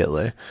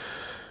immediately.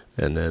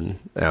 And then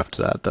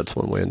after that, that's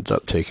when we ended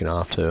up taking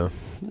off to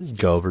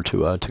go over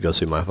to go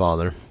see my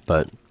father.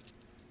 But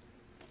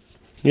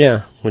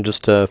yeah, we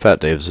just Fat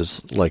Dave's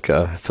is like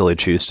a Philly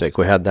cheesesteak.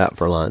 We had that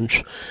for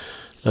lunch,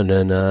 and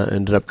then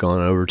ended up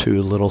going over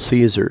to Little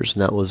Caesars,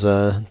 and that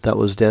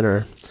was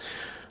dinner.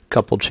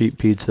 Couple cheap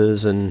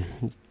pizzas, and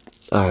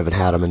I haven't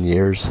had them in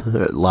years.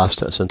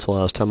 Since the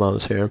last time I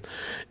was here,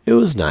 it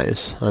was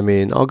nice. I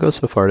mean, I'll go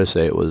so far to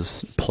say it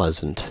was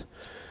pleasant.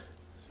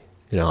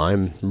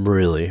 I'm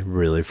really,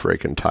 really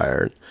freaking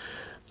tired,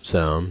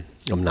 so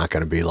I'm not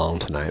going to be long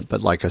tonight.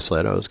 But like I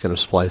said, I was going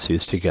to splice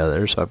these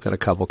together, so I've got a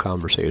couple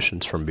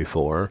conversations from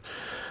before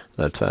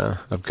that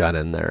I've got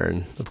in there,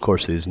 and of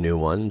course these new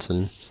ones,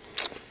 and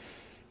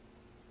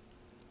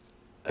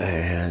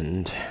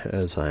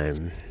as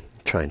I'm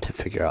trying to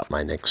figure out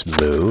my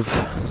next move,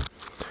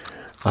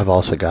 I've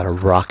also got a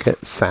rocket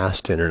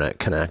fast internet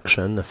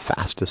connection, the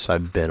fastest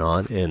I've been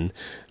on in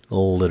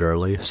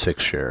literally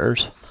 6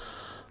 years.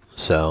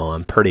 So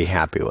I'm pretty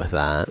happy with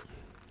that.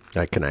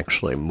 I can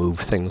actually move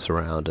things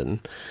around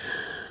and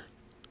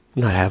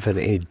not have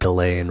any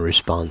delay in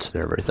response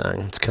and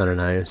everything. It's kind of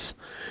nice.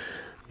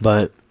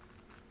 But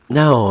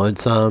no,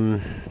 it's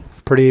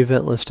pretty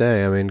eventless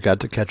day. I mean, got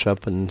to catch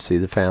up and see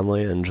the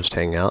family and just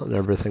hang out and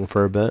everything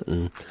for a bit,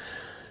 and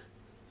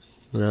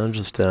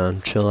just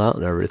chill out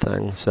and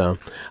everything. So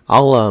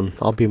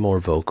I'll be more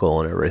vocal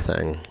and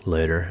everything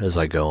later as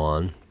I go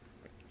on,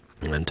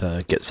 and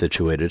get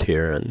situated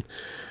here and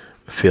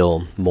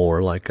feel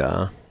more like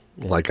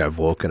I've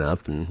woken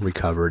up and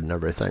recovered and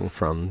everything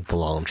from the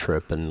long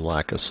trip and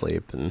lack of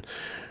sleep and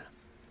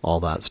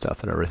all that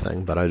stuff and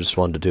everything. But I just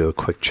wanted to do a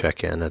quick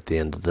check-in at the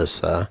end of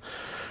this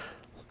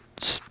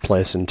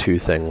placing 2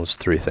 things,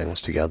 3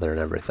 things together and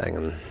everything,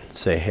 and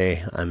say,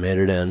 hey, I made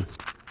it in.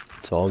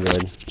 It's all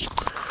good.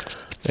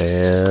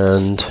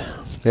 And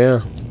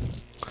yeah,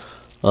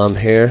 I'm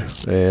here,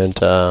 and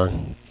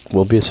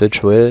we'll be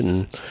situated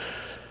and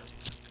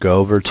go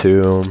over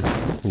to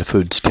the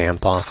food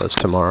stamp office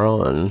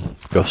tomorrow and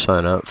go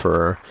sign up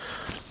for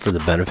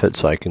the benefits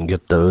so I can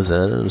get those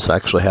in and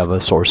actually have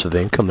a source of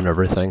income and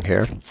everything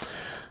here.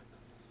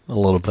 A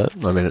little bit.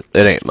 I mean, it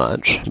ain't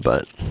much,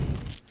 but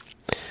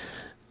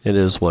it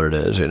is what it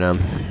is, you know.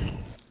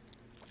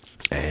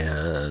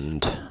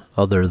 And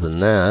other than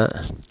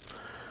that,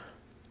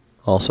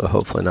 also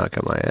hopefully not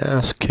get my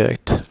ass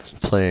kicked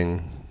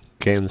playing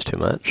games too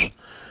much.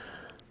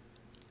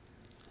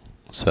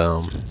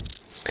 So,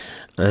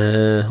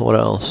 what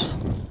else?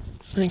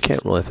 I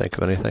can't really think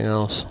of anything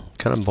else.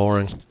 Kind of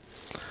boring.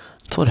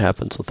 That's what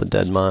happens with a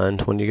dead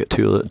mind when you get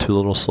too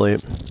little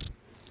sleep.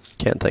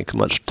 Can't think of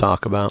much to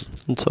talk about.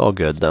 It's all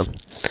good though.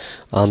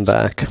 I'm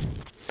back.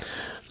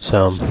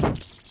 So,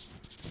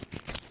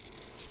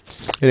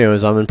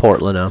 anyways, I'm in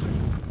Portland now.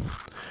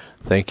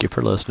 Thank you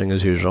for listening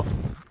as usual.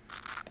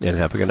 And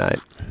have a good night.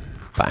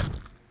 Bye.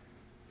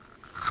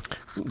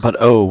 But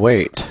oh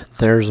wait,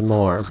 there's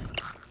more.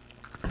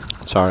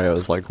 Sorry, I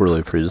was like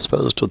really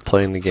predisposed with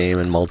playing the game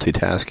and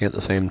multitasking at the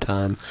same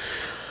time.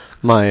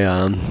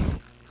 My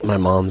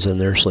mom's in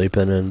there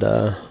sleeping and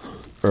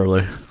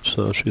early,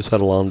 so she's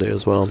had a long day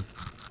as well.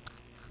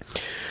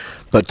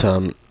 But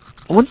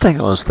one thing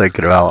I was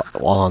thinking about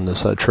while on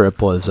this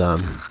trip was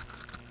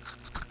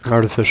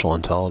artificial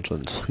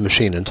intelligence,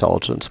 machine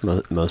intelligence,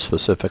 most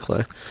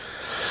specifically.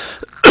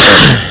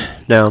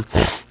 Now,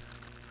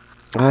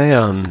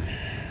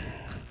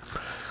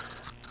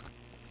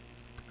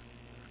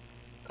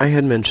 I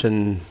had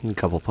mentioned a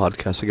couple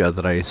podcasts ago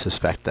that I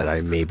suspect that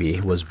I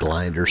maybe was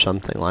blind or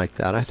something like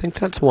that. I think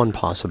that's one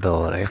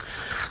possibility.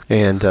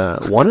 And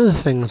one of the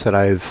things that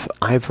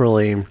I've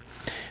really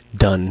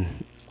done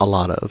a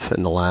lot of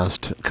in the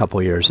last couple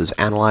of years is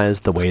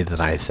analyze the way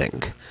that I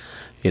think.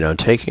 You know,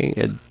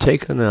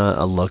 taking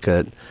a look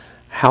at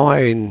how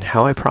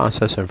I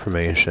process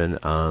information,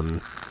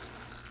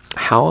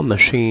 how a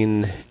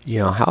machine, you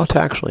know, how to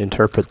actually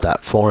interpret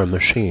that for a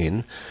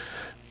machine.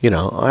 You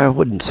know, I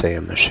wouldn't say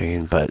a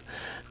machine, but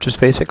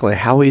just basically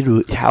how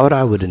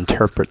I would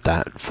interpret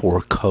that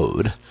for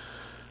code.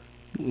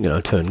 You know,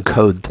 to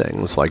encode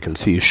things like in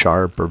C#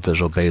 or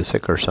Visual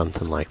Basic or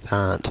something like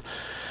that.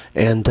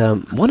 And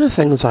one of the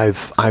things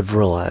I've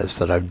realized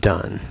that I've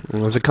done,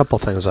 there's a couple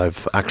things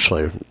I've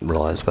actually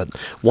realized, but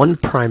one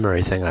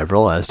primary thing I've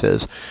realized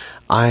is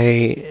I,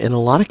 in a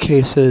lot of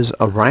cases,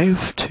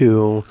 arrive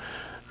to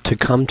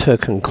come to a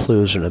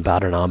conclusion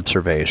about an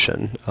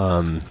observation.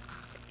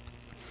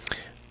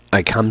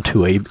 I come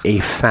to a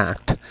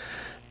fact,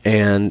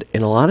 and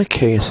in a lot of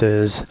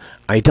cases,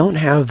 I don't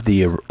have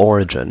the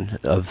origin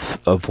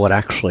of what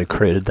actually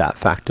created that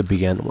fact to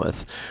begin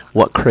with,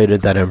 what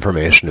created that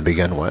information to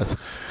begin with.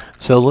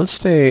 So let's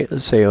say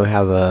you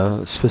have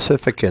a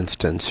specific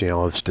instance, you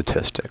know, of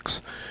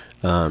statistics.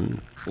 I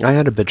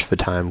had a bitch of a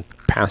time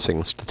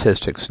passing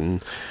statistics,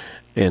 and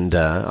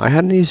I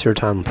had an easier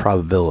time with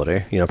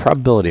probability. You know,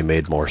 probability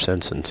made more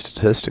sense than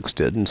statistics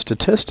did. In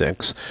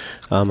statistics,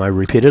 I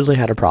repeatedly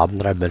had a problem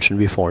that I've mentioned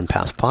before in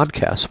past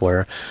podcasts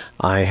where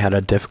I had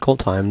a difficult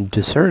time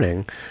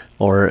discerning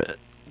or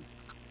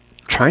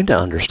trying to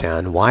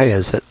understand why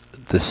is it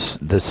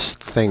this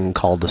thing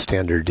called a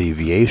standard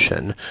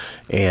deviation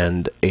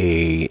and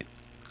the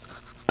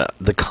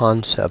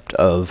concept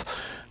of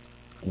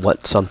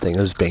what something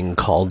is being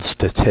called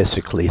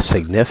statistically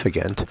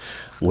significant,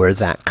 where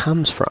that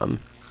comes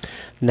from.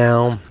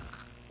 Now,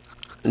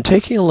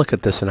 taking a look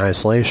at this in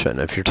isolation,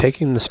 if you're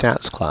taking the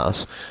stats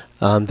class,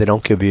 they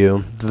don't give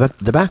you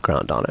the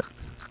background on it.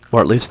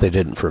 Or at least they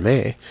didn't for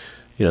me.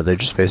 You know, they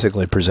just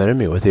basically presented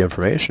me with the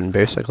information,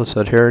 basically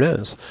said, here it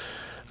is.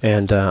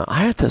 And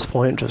I, at this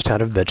point, just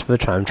had a bitch of a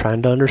time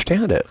trying to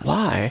understand it.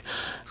 Why?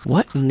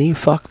 What in the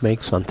fuck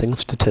makes something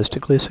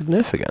statistically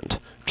significant?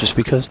 Just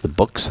because the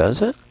book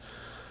says it?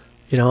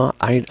 You know,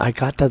 I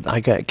kept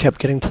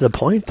getting to the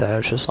point that I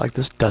was just like,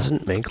 this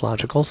doesn't make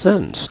logical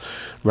sense,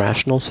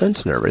 rational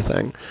sense and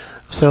everything.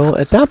 So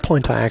at that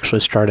point, I actually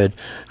started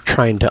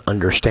trying to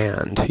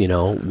understand, you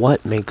know,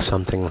 what makes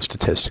something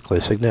statistically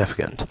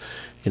significant.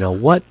 You know,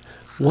 what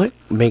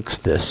makes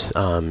this,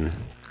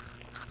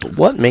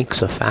 what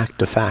makes a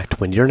fact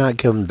when you're not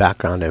given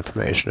background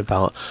information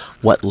about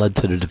what led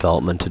to the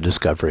development and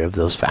discovery of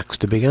those facts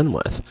to begin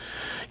with.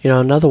 You know,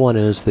 another one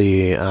is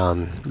the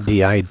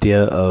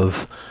idea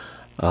of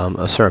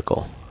a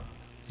circle.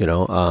 You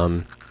know,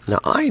 now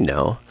I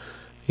know,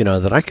 you know,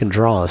 that I can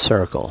draw a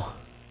circle.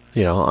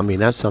 You know, I mean,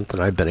 that's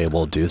something I've been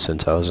able to do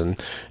since I was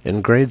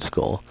in grade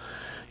school.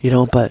 You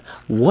know, but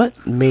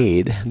what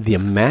made the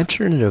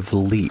imaginative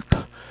leap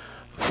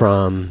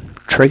from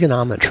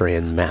trigonometry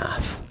and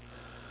math,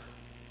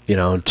 you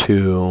know,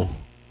 to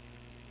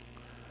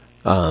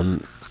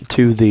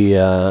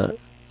the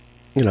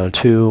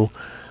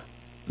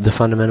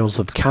fundamentals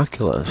of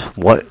calculus?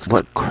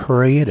 What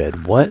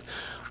created,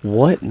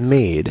 what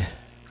made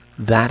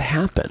that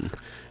happen?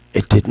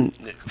 it didn't,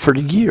 for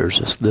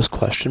years, this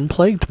question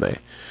plagued me.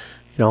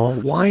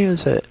 Why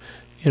is it,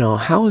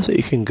 how is it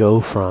you can go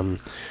from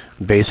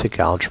basic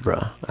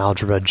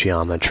algebra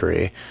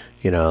geometry,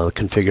 the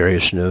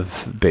configuration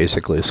of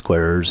basically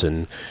squares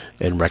and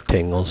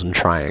rectangles and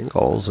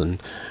triangles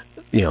and,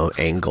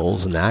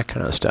 angles and that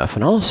kind of stuff.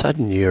 And all of a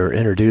sudden you're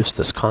introduced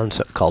this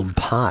concept called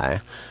pi,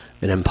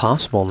 an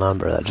impossible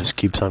number that just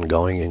keeps on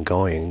going and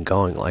going and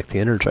going like the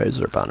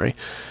Energizer Bunny.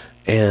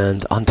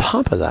 And on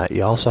top of that,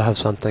 you also have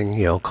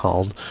something,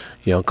 called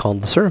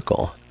the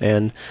circle.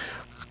 And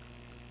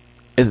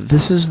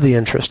this is the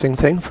interesting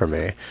thing for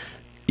me.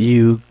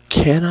 You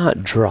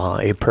cannot draw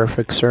a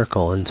perfect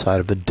circle inside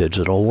of a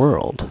digital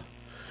world.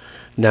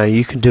 Now,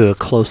 you can do a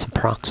close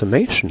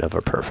approximation of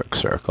a perfect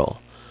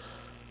circle,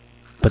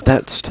 but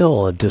that's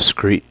still a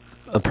discrete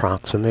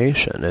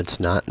approximation. It's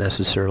not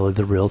necessarily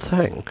the real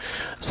thing.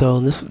 So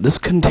this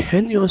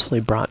continuously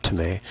brought to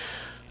me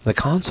the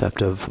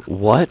concept of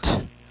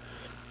what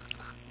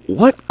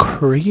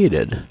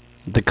created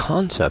the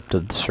concept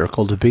of the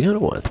circle to begin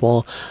with.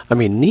 Well,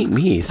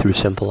 me through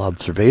simple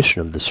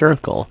observation of the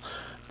circle,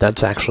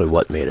 that's actually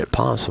what made it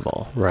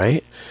possible,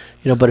 right?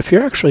 But if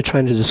you're actually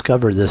trying to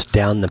discover this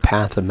down the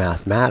path of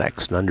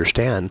mathematics and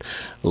understand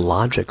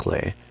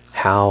logically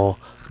how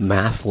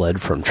math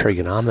led from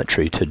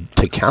trigonometry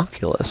to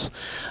calculus,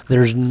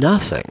 there's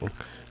nothing,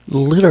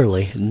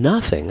 literally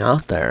nothing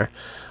out there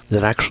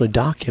that actually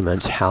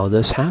documents how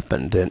this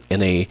happened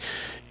in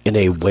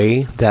a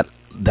way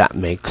that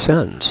makes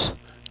sense.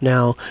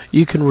 Now,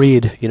 you can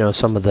read,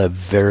 some of the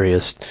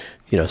various,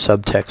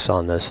 subtexts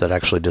on this that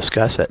actually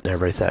discuss it and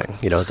everything,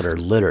 that are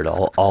littered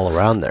all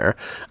around there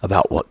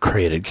about what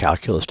created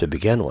calculus to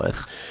begin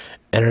with.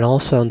 And it all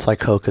sounds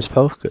like hocus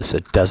pocus.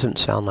 It doesn't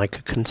sound like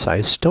a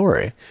concise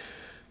story.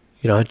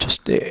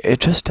 It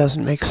just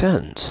doesn't make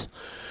sense.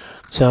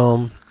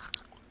 So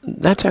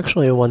that's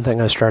actually one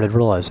thing I started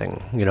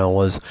realizing,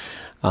 was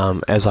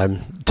as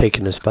I'm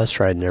taking this bus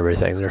ride and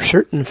everything, there are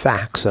certain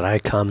facts that I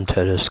come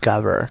to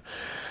discover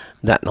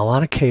that in a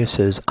lot of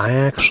cases I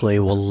actually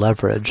will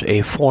leverage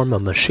a form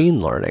of machine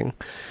learning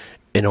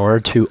in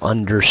order to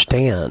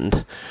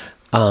understand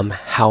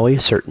how a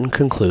certain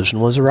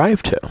conclusion was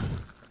arrived to.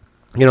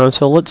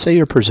 So let's say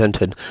you're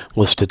presented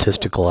with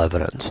statistical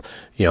evidence,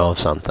 of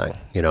something,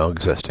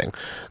 existing,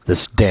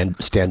 this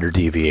standard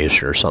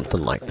deviation or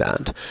something like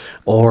that.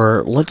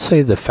 Or let's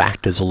say the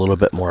fact is a little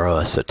bit more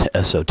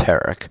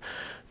esoteric,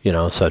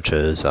 such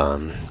as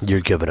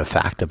you're given a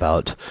fact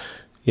about,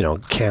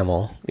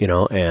 Camel,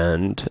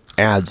 and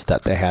ads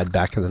that they had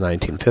back in the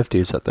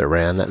 1950s that they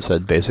ran that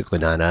said basically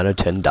 9 out of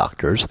 10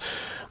 doctors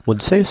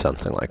would say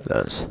something like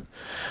this.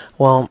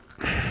 Well,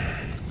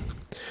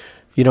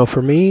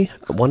 for me,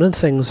 one of the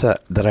things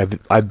that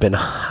I've been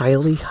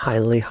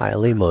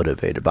highly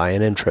motivated by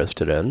and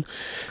interested in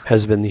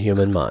has been the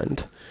human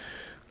mind.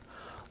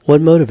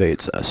 What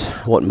motivates us?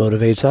 What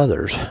motivates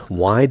others?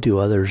 Why do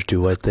others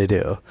do what they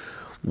do?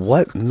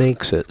 What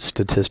makes it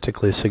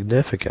statistically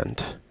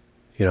significant?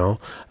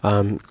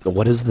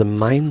 What is the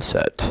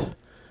mindset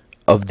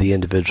of the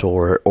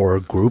individual or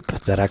a group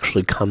that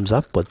actually comes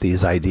up with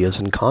these ideas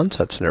and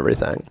concepts and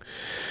everything?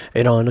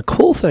 And the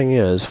cool thing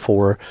is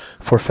for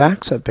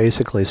facts that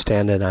basically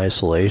stand in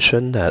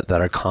isolation, that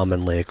are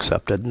commonly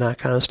accepted and that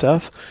kind of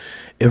stuff,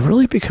 it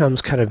really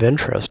becomes kind of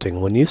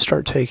interesting when you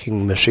start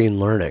taking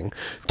machine learning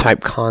type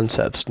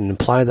concepts and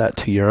apply that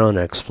to your own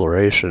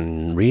exploration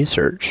and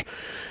research,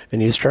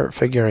 and you start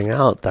figuring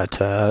out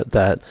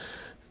that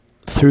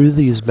through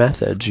these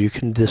methods you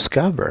can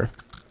discover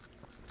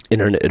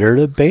in an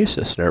iterative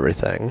basis and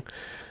everything,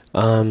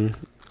 and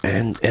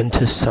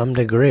to some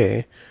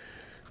degree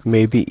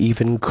maybe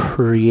even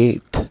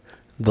create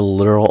the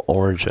literal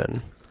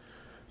origin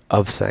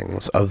of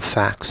things, of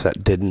facts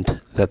that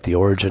the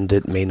origin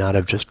may not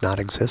have just not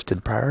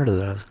existed prior to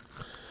them.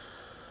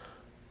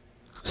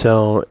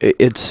 So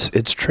it's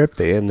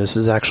trippy, and this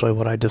is actually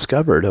what I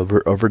discovered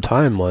over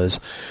time was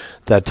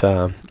that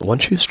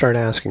once you start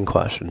asking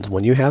questions,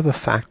 when you have a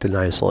fact in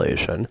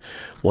isolation,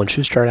 once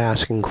you start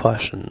asking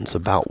questions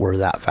about where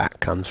that fact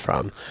comes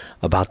from,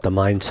 about the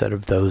mindset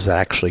of those that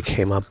actually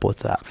came up with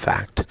that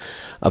fact,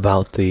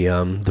 about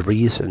the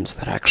reasons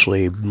that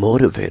actually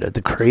motivated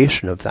the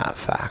creation of that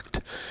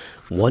fact,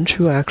 once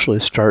you actually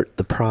start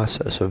the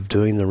process of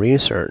doing the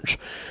research,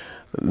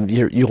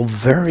 you'll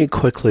very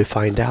quickly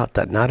find out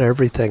that not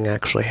everything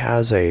actually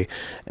has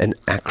an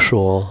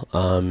actual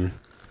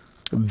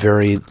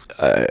very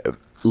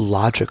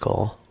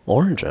logical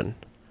origin.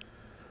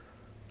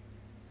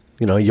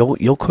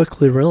 You'll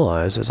quickly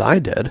realize, as I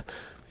did,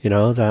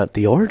 that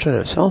the origin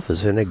itself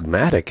is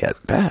enigmatic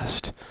at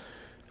best.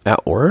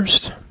 At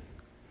worst,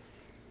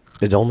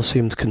 it almost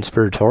seems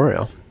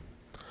conspiratorial.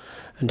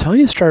 Until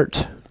you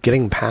start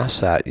getting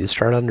past that, you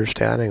start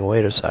understanding,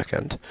 wait a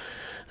second,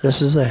 this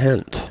is a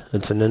hint.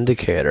 It's an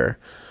indicator.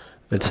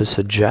 It's a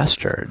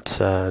suggester.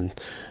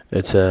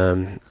 It's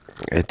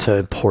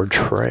a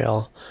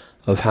portrayal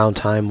of how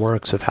time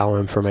works, of how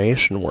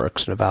information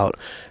works, and about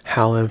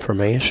how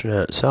information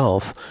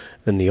itself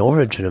and the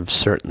origin of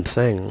certain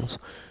things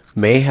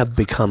may have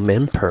become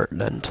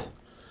impertinent,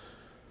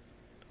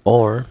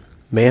 or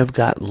may have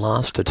gotten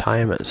lost to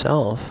time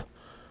itself,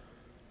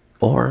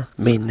 or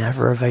may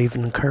never have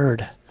even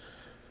occurred.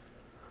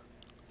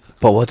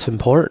 But what's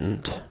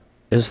important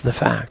is the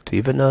fact,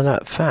 even though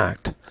that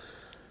fact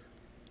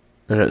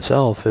in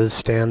itself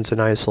stands in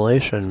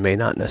isolation, may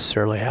not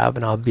necessarily have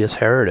an obvious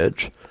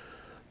heritage.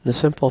 The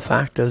simple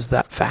fact is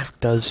that fact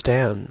does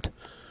stand.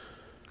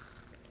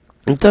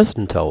 It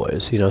doesn't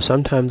always.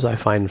 Sometimes I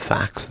find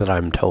facts that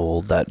I'm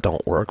told that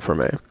don't work for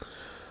me.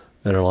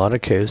 In a lot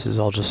of cases,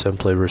 I'll just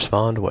simply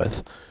respond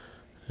with,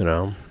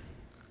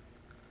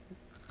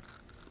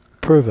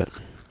 prove it.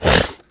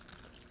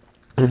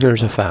 And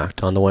there's a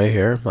fact. On the way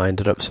here, I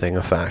ended up saying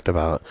a fact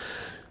about,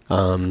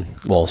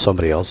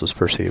 somebody else's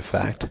perceived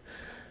fact.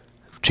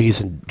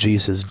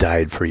 Jesus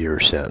died for your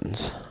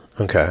sins.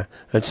 Okay?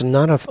 It's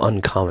not an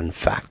uncommon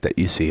fact that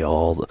you see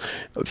all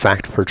the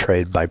fact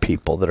portrayed by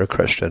people that are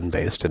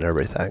Christian-based and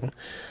everything.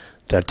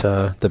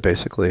 That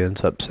basically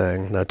ends up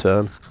saying that,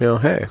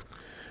 hey,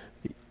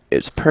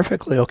 it's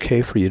perfectly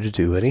okay for you to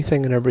do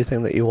anything and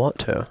everything that you want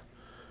to.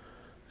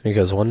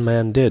 Because one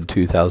man did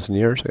 2,000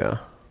 years ago.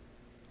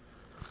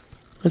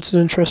 It's an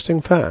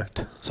interesting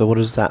fact. So what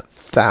does that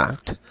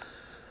fact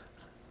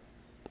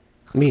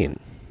mean?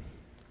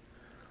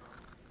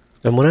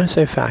 And when I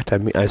say fact,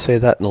 I say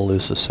that in the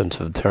loosest sense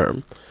of the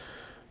term.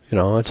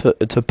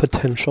 It's a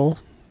potential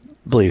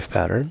belief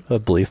pattern, a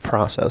belief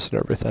process and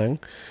everything.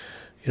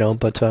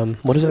 But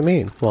what does it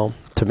mean? Well,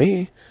 to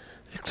me,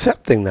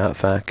 accepting that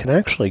fact can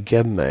actually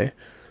give me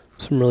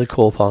some really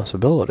cool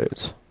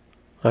possibilities.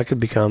 I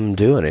could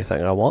do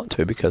anything I want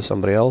to because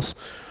somebody else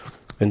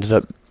ended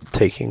up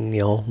taking,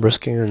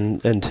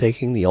 risking and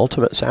taking the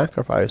ultimate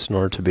sacrifice in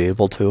order to be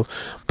able to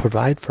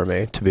provide for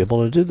me, to be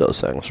able to do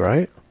those things,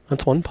 right?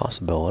 That's one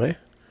possibility.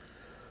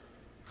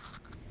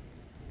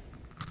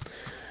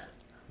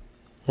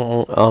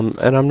 Well,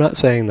 and I'm not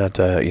saying that,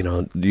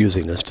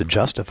 using this to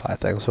justify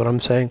things, but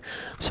I'm saying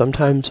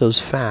sometimes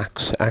those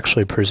facts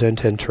actually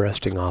present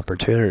interesting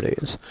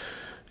opportunities,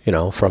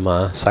 from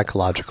a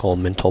psychological,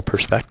 mental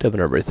perspective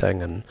and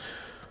everything. And,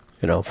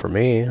 for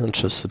me,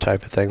 it's just the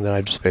type of thing that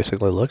I just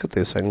basically look at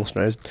these things,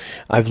 and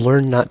I've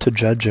learned not to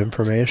judge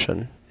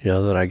information,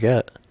 that I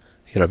get,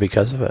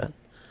 because of it.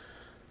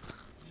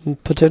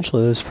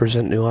 Potentially, this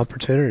present new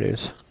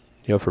opportunities,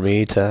 for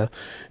me to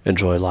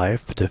enjoy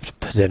life, to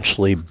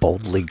potentially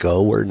boldly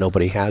go where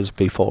nobody has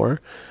before,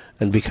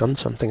 and become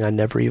something I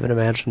never even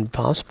imagined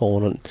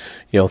possible,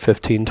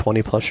 15,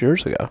 20 plus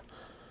years ago.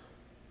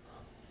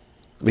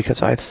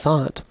 Because I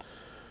thought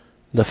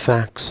the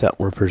facts that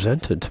were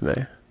presented to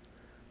me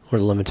were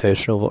the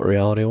limitation of what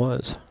reality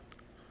was.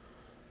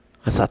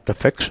 I thought the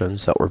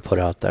fictions that were put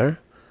out there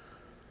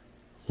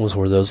was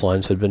where those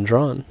lines had been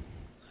drawn.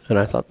 And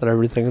I thought that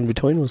everything in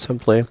between was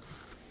simply,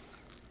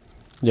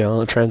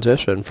 a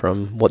transition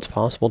from what's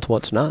possible to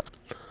what's not.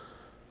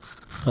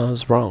 I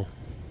was wrong,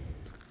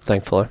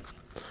 thankfully.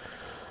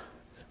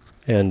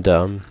 And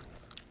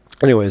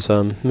anyways,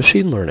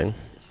 machine learning.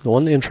 The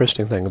one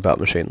interesting thing about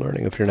machine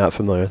learning, if you're not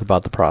familiar with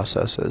about the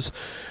processes,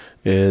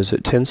 is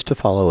it tends to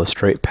follow a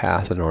straight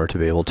path in order to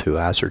be able to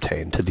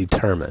ascertain, to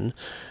determine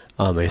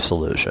a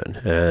solution.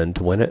 And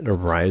when it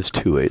arrives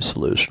to a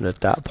solution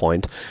at that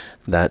point,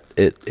 that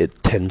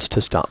it tends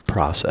to stop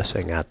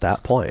processing at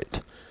that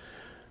point.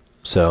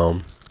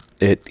 So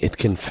it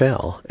can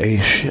fail a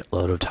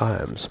shitload of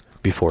times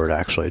before it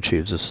actually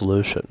achieves a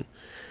solution.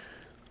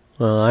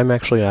 Well, I'm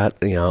actually at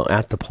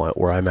the point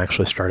where I'm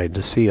actually starting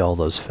to see all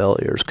those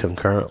failures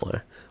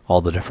concurrently,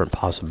 all the different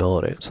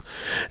possibilities.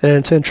 And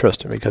it's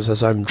interesting because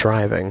as I'm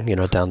driving,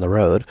 down the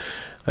road,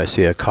 I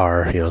see a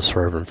car,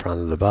 swerve in front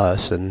of the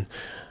bus, and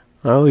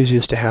I always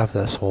used to have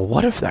this, well,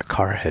 what if that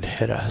car had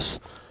hit us?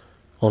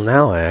 Well,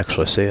 now I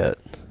actually see it.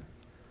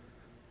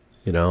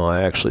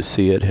 I actually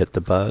see it hit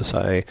the bus.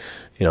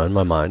 In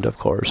my mind, of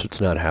course, it's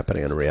not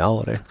happening in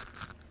reality.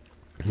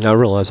 I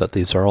realize that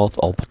these are all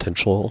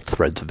potential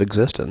threads of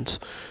existence.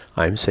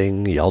 I'm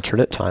seeing the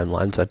alternate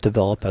timelines that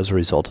develop as a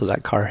result of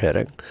that car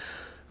hitting.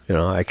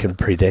 I can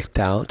predict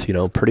out,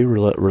 pretty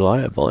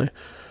reliably,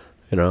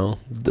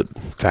 the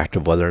fact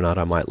of whether or not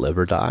I might live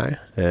or die,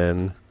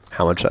 and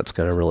how much that's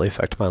going to really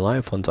affect my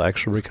life once I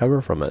actually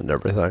recover from it and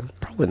everything.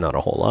 Probably not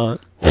a whole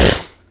lot.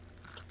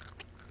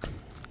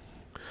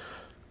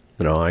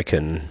 I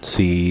can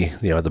see,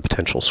 the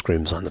potential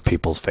screams on the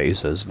people's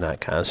faces and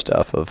that kind of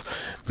stuff of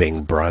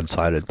being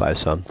broadsided by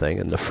something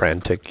and the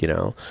frantic,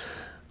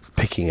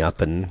 picking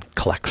up and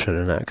collection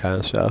and that kind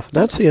of stuff.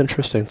 That's the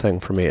interesting thing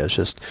for me is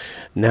just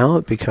now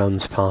it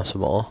becomes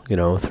possible,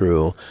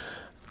 through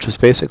just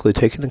basically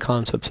taking the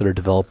concepts that are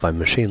developed by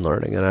machine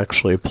learning and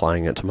actually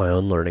applying it to my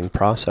own learning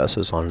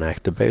processes on an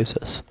active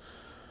basis.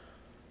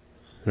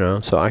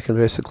 So I can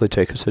basically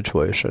take a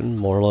situation,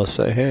 more or less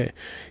say, hey,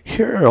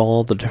 here are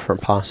all the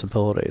different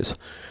possibilities.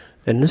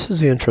 And this is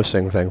the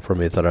interesting thing for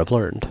me that I've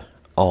learned.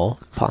 All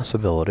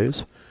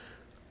possibilities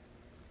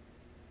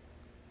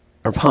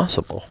are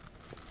possible.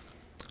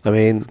 I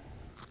mean,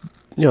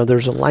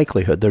 there's a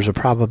likelihood, there's a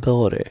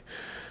probability.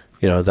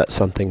 that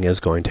something is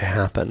going to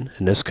happen.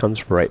 And this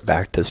comes right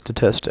back to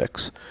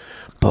statistics.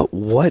 But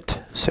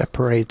what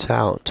separates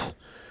out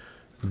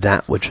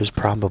that which is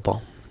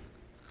probable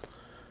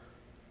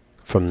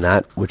from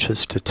that which is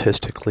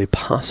statistically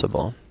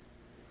possible?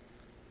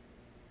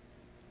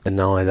 And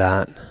not only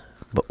that,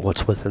 but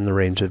what's within the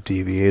range of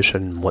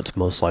deviation, what's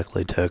most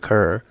likely to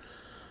occur?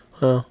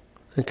 Well,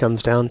 it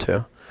comes down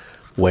to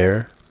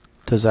where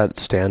does that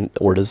stand,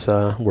 or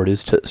where do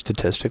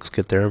statistics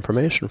get their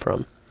information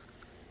from?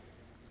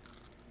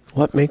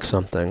 What makes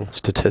something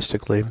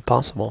statistically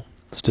possible,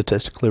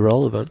 statistically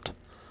relevant?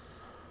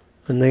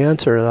 And the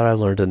answer that I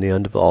learned in the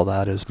end of all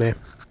that is me.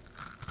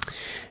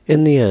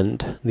 In the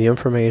end, the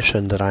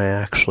information that I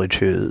actually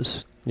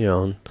choose,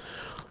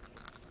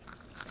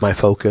 my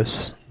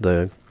focus,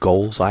 the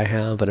goals I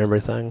have and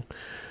everything,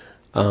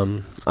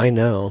 I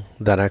know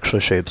that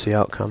actually shapes the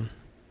outcome.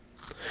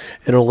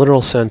 In a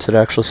literal sense, it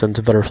actually sends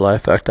a butterfly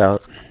effect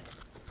out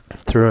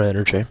through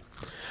energy.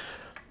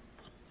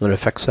 When it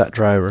affects that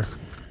driver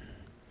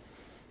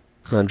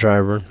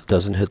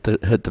doesn't hit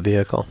the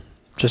vehicle,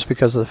 just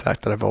because of the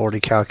fact that I've already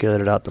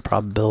calculated out the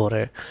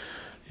probability,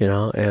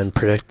 and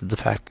predicted the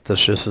fact that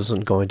this just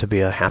isn't going to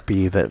be a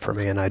happy event for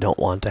me and I don't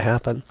want to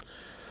happen.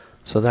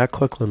 So that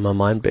quickly, my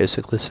mind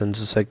basically sends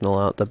a signal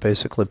out that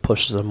basically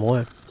pushes them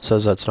away.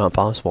 Says that's not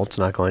possible, it's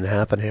not going to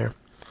happen here.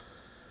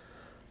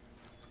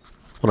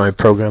 When I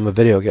program a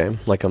video game,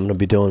 like I'm going to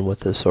be doing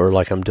with this, or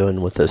like I'm doing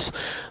with this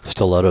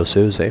Stiletto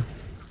Susie,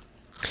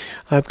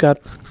 I've got,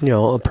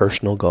 a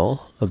personal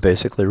goal of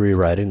basically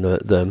rewriting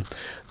the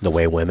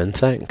way women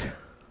think.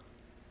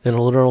 In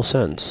a literal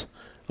sense,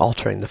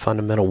 altering the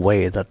fundamental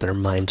way that their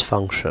minds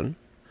function.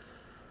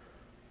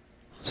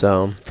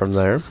 So, from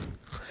there,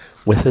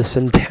 with this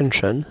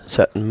intention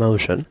set in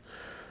motion,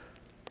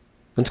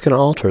 it's going to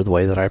alter the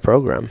way that I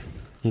program.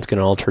 It's going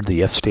to alter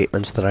the if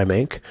statements that I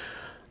make,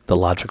 the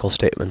logical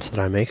statements that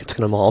I make. It's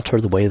going to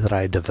alter the way that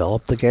I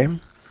develop the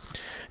game.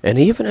 And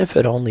even if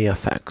it only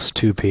affects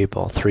 2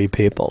 people, 3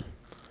 people,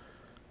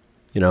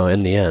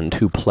 in the end,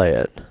 who play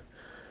it,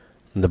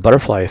 the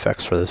butterfly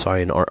effects for this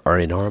are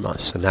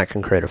enormous, and that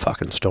can create a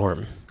fucking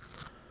storm.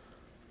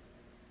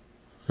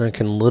 It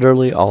can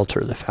literally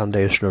alter the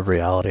foundation of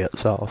reality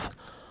itself.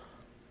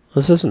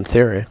 This isn't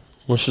theory.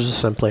 This is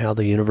just simply how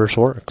the universe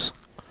works.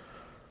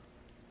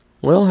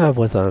 We all have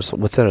within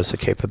us a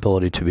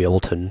capability to be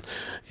able to,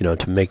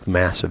 to make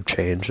massive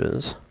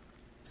changes.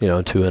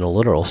 To, in a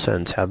literal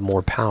sense, have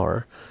more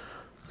power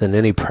than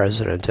any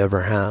president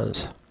ever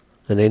has,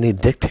 than any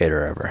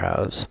dictator ever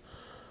has.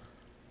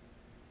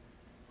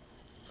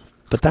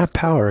 But that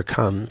power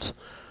comes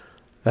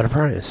at a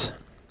price.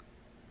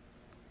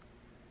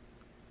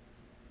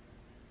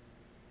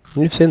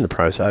 You've seen the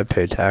price I've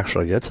paid to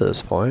actually get to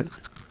this point.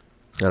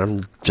 And I'm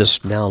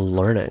just now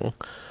learning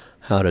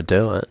how to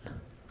do it.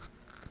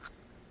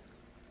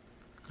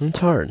 It's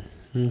hard.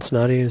 It's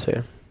not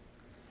easy.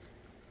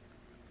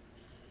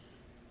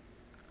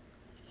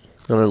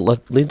 And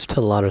it leads to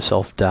a lot of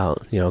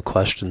self-doubt,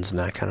 questions and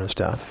that kind of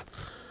stuff.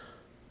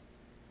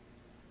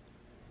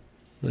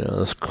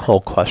 This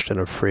whole question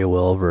of free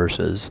will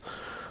versus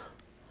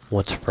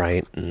what's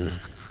right and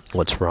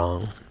what's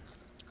wrong.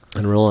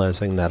 And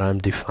realizing that I'm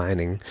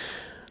defining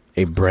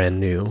a brand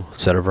new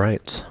set of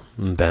rights,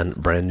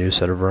 brand new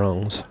set of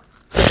wrongs.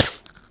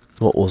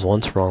 What was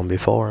once wrong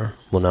before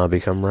will now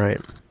become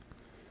right.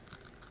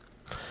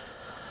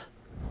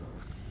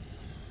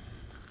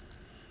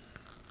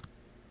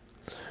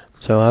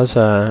 So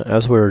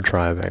as we were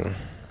driving,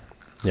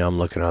 I'm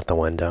looking out the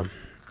window,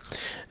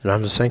 and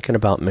I'm just thinking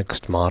about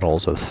mixed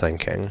models of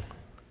thinking.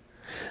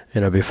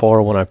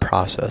 Before, when I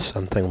processed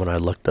something, when I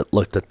looked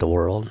at the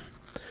world,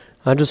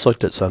 I just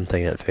looked at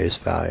something at face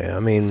value. I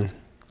mean,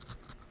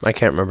 I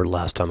can't remember the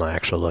last time I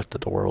actually looked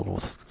at the world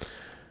with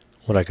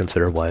what I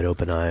consider wide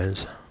open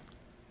eyes.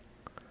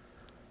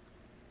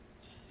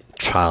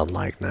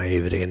 Childlike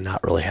naivety and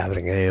not really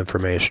having any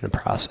information to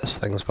process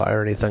things by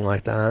or anything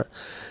like that.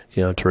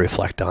 To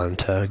reflect on,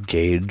 to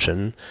gauge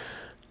and,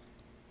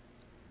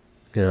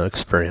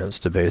 experience,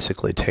 to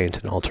basically taint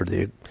and alter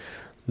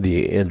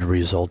the end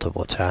result of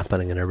what's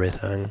happening and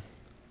everything.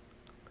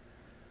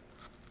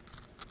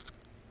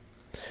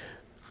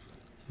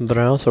 But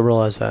I also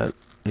realize that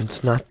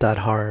it's not that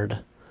hard,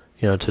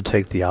 to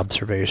take the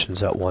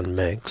observations that one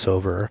makes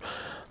over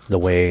the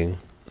way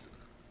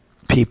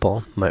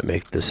people might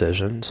make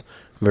decisions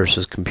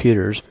versus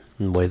computers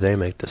and the way they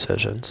make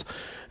decisions,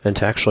 and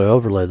to actually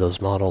overlay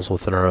those models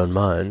within our own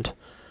mind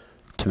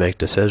to make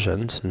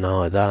decisions, and not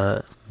only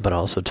that, but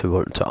also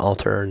to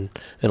alter and,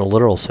 in a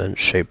literal sense,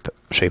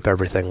 shape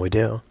everything we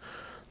do.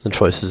 The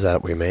choices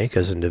that we make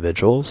as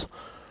individuals.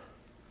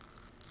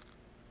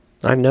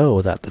 I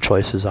know that the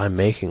choices I'm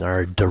making are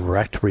a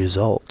direct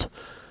result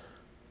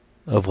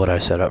of what I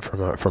set up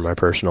for my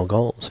personal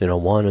goals.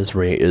 One is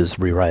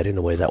rewriting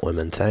the way that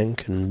women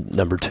think, and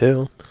number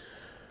 2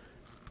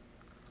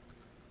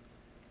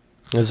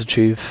 is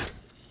achieve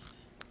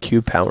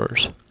Q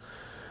powers,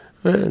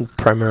 and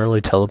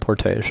primarily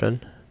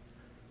teleportation.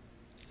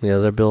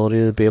 The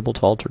ability to be able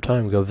to alter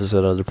time, go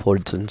visit other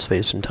points in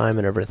space and time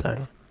and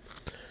everything.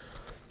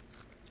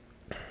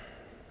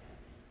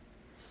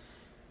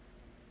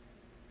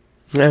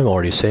 I'm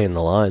already seeing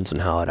the lines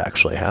and how it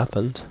actually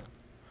happens.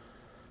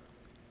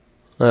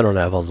 I don't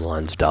have all the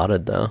lines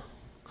dotted, though.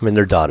 I mean,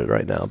 they're dotted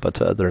right now, but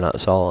they're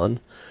not solid.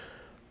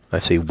 I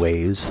see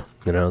ways,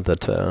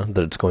 that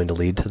it's going to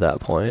lead to that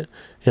point.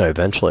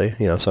 Eventually,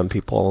 some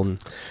people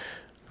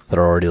that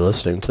are already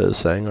listening to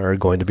this thing are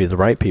going to be the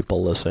right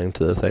people listening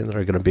to the thing that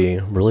are going to be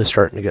really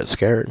starting to get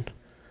scared.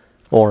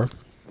 Or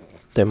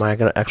they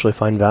might actually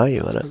find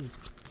value in it.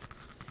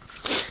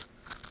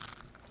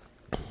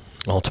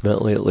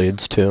 Ultimately, it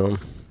leads to,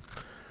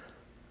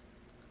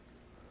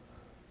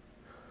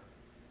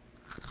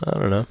 I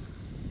don't know,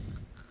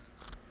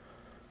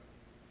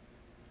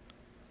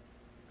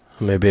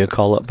 maybe a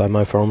call up by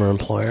my former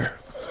employer.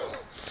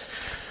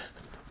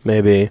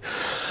 Maybe,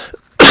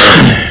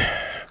 I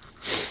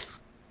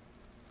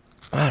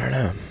don't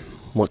know,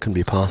 what can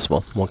be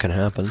possible? What can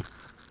happen?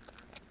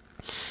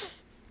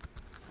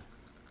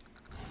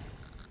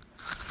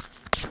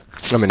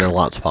 I mean, there are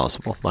lots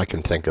possible. I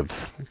can think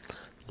of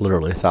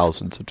literally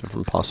thousands of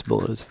different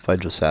possibilities if I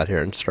just sat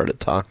here and started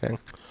talking.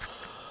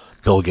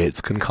 Bill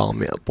Gates can call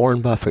me up.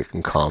 Warren Buffett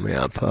can call me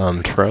up.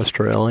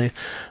 Terrestrially,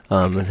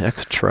 and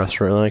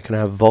extraterrestrially, I can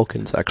have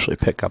Vulcans actually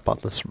pick up on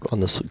this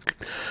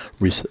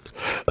recent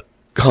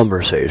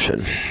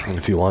conversation.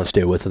 If you want to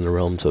stay within the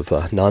realms of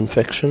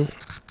nonfiction,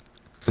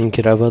 you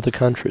could have other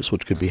countries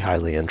which could be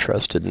highly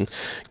interested in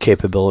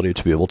capability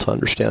to be able to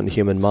understand the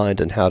human mind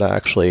and how to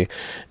actually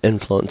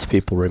influence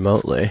people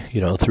remotely,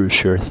 through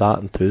sheer thought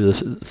and through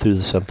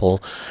the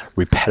simple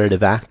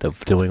repetitive act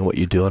of doing what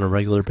you do on a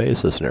regular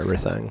basis and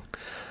everything.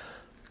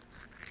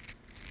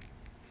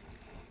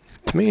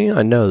 To me,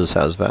 I know this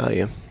has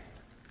value.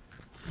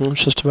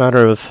 It's just a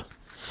matter of,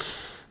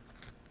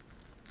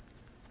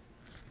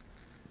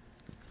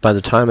 by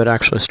the time it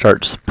actually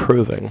starts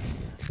proving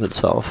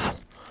itself,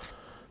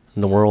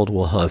 the world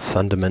will have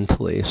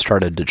fundamentally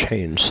started to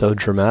change so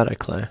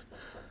dramatically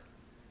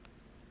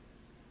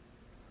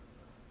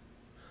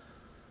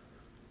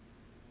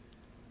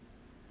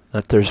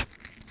that there's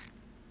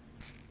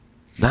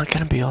not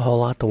going to be a whole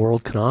lot the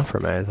world can offer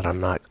me that I'm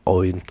not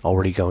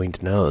already going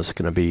to know is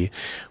going to be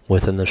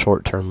within the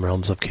short-term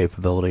realms of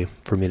capability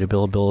for me to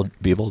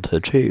be able to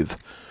achieve.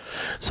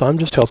 So I'm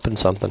just hoping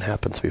something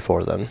happens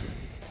before then.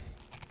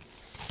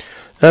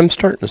 And I'm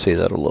starting to see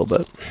that a little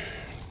bit.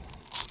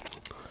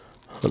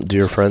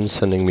 Dear friends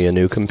sending me a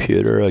new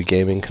computer, a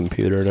gaming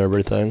computer and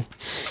everything.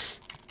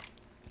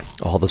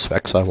 All the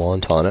specs I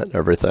want on it and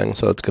everything,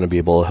 so it's going to be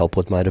able to help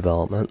with my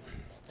development.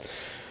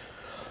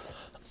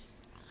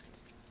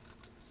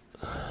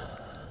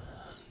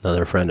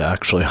 Another friend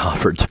actually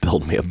offered to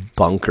build me a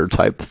bunker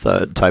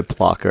type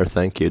locker.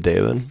 Thank you,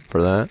 David,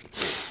 for that.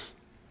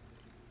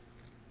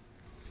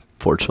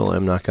 Fortunately,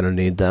 I'm not going to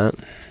need that.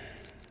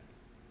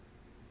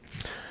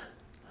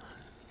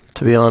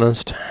 To be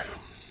honest,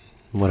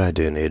 what I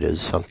do need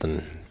is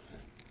something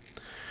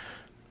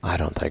I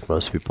don't think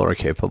most people are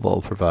capable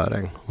of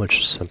providing, which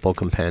is simple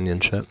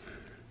companionship.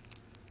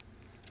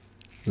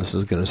 This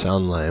is going to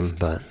sound lame,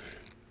 but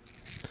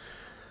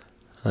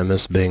I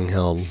miss being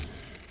held.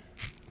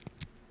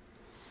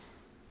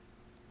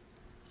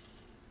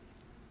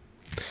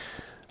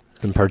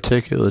 In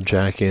particular,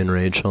 Jackie and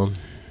Rachel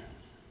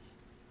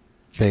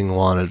being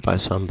wanted by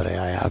somebody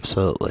I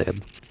absolutely,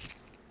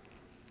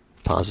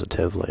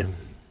 positively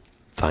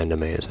find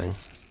amazing.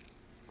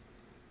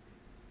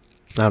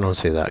 I don't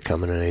see that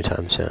coming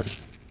anytime soon.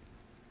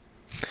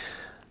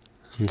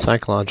 And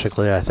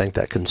psychologically, I think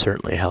that can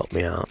certainly help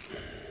me out.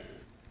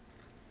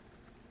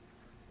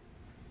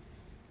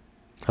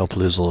 Help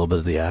lose a little bit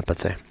of the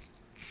apathy.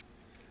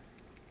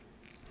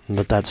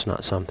 But that's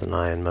not something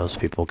I and most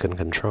people can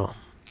control.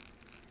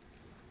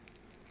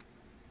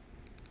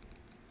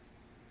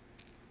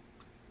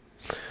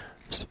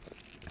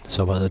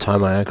 So by the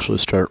time I actually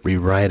start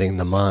rewriting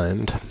the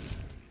mind,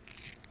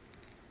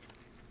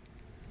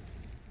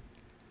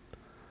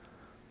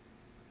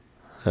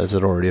 has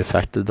it already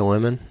affected the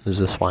women? Is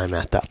this why I'm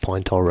at that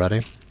point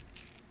already?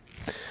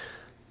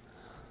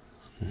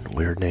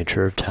 Weird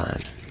nature of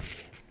time.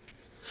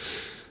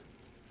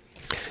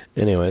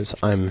 Anyways,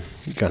 I'm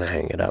gonna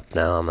hang it up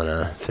now. I'm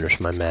gonna finish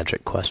my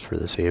magic quest for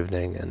this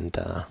evening and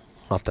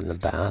hop in the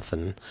bath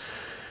and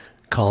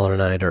call it a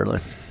night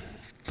early.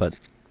 But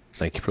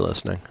thank you for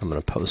listening. I'm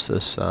gonna post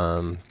this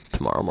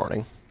tomorrow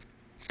morning.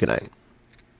 Good night.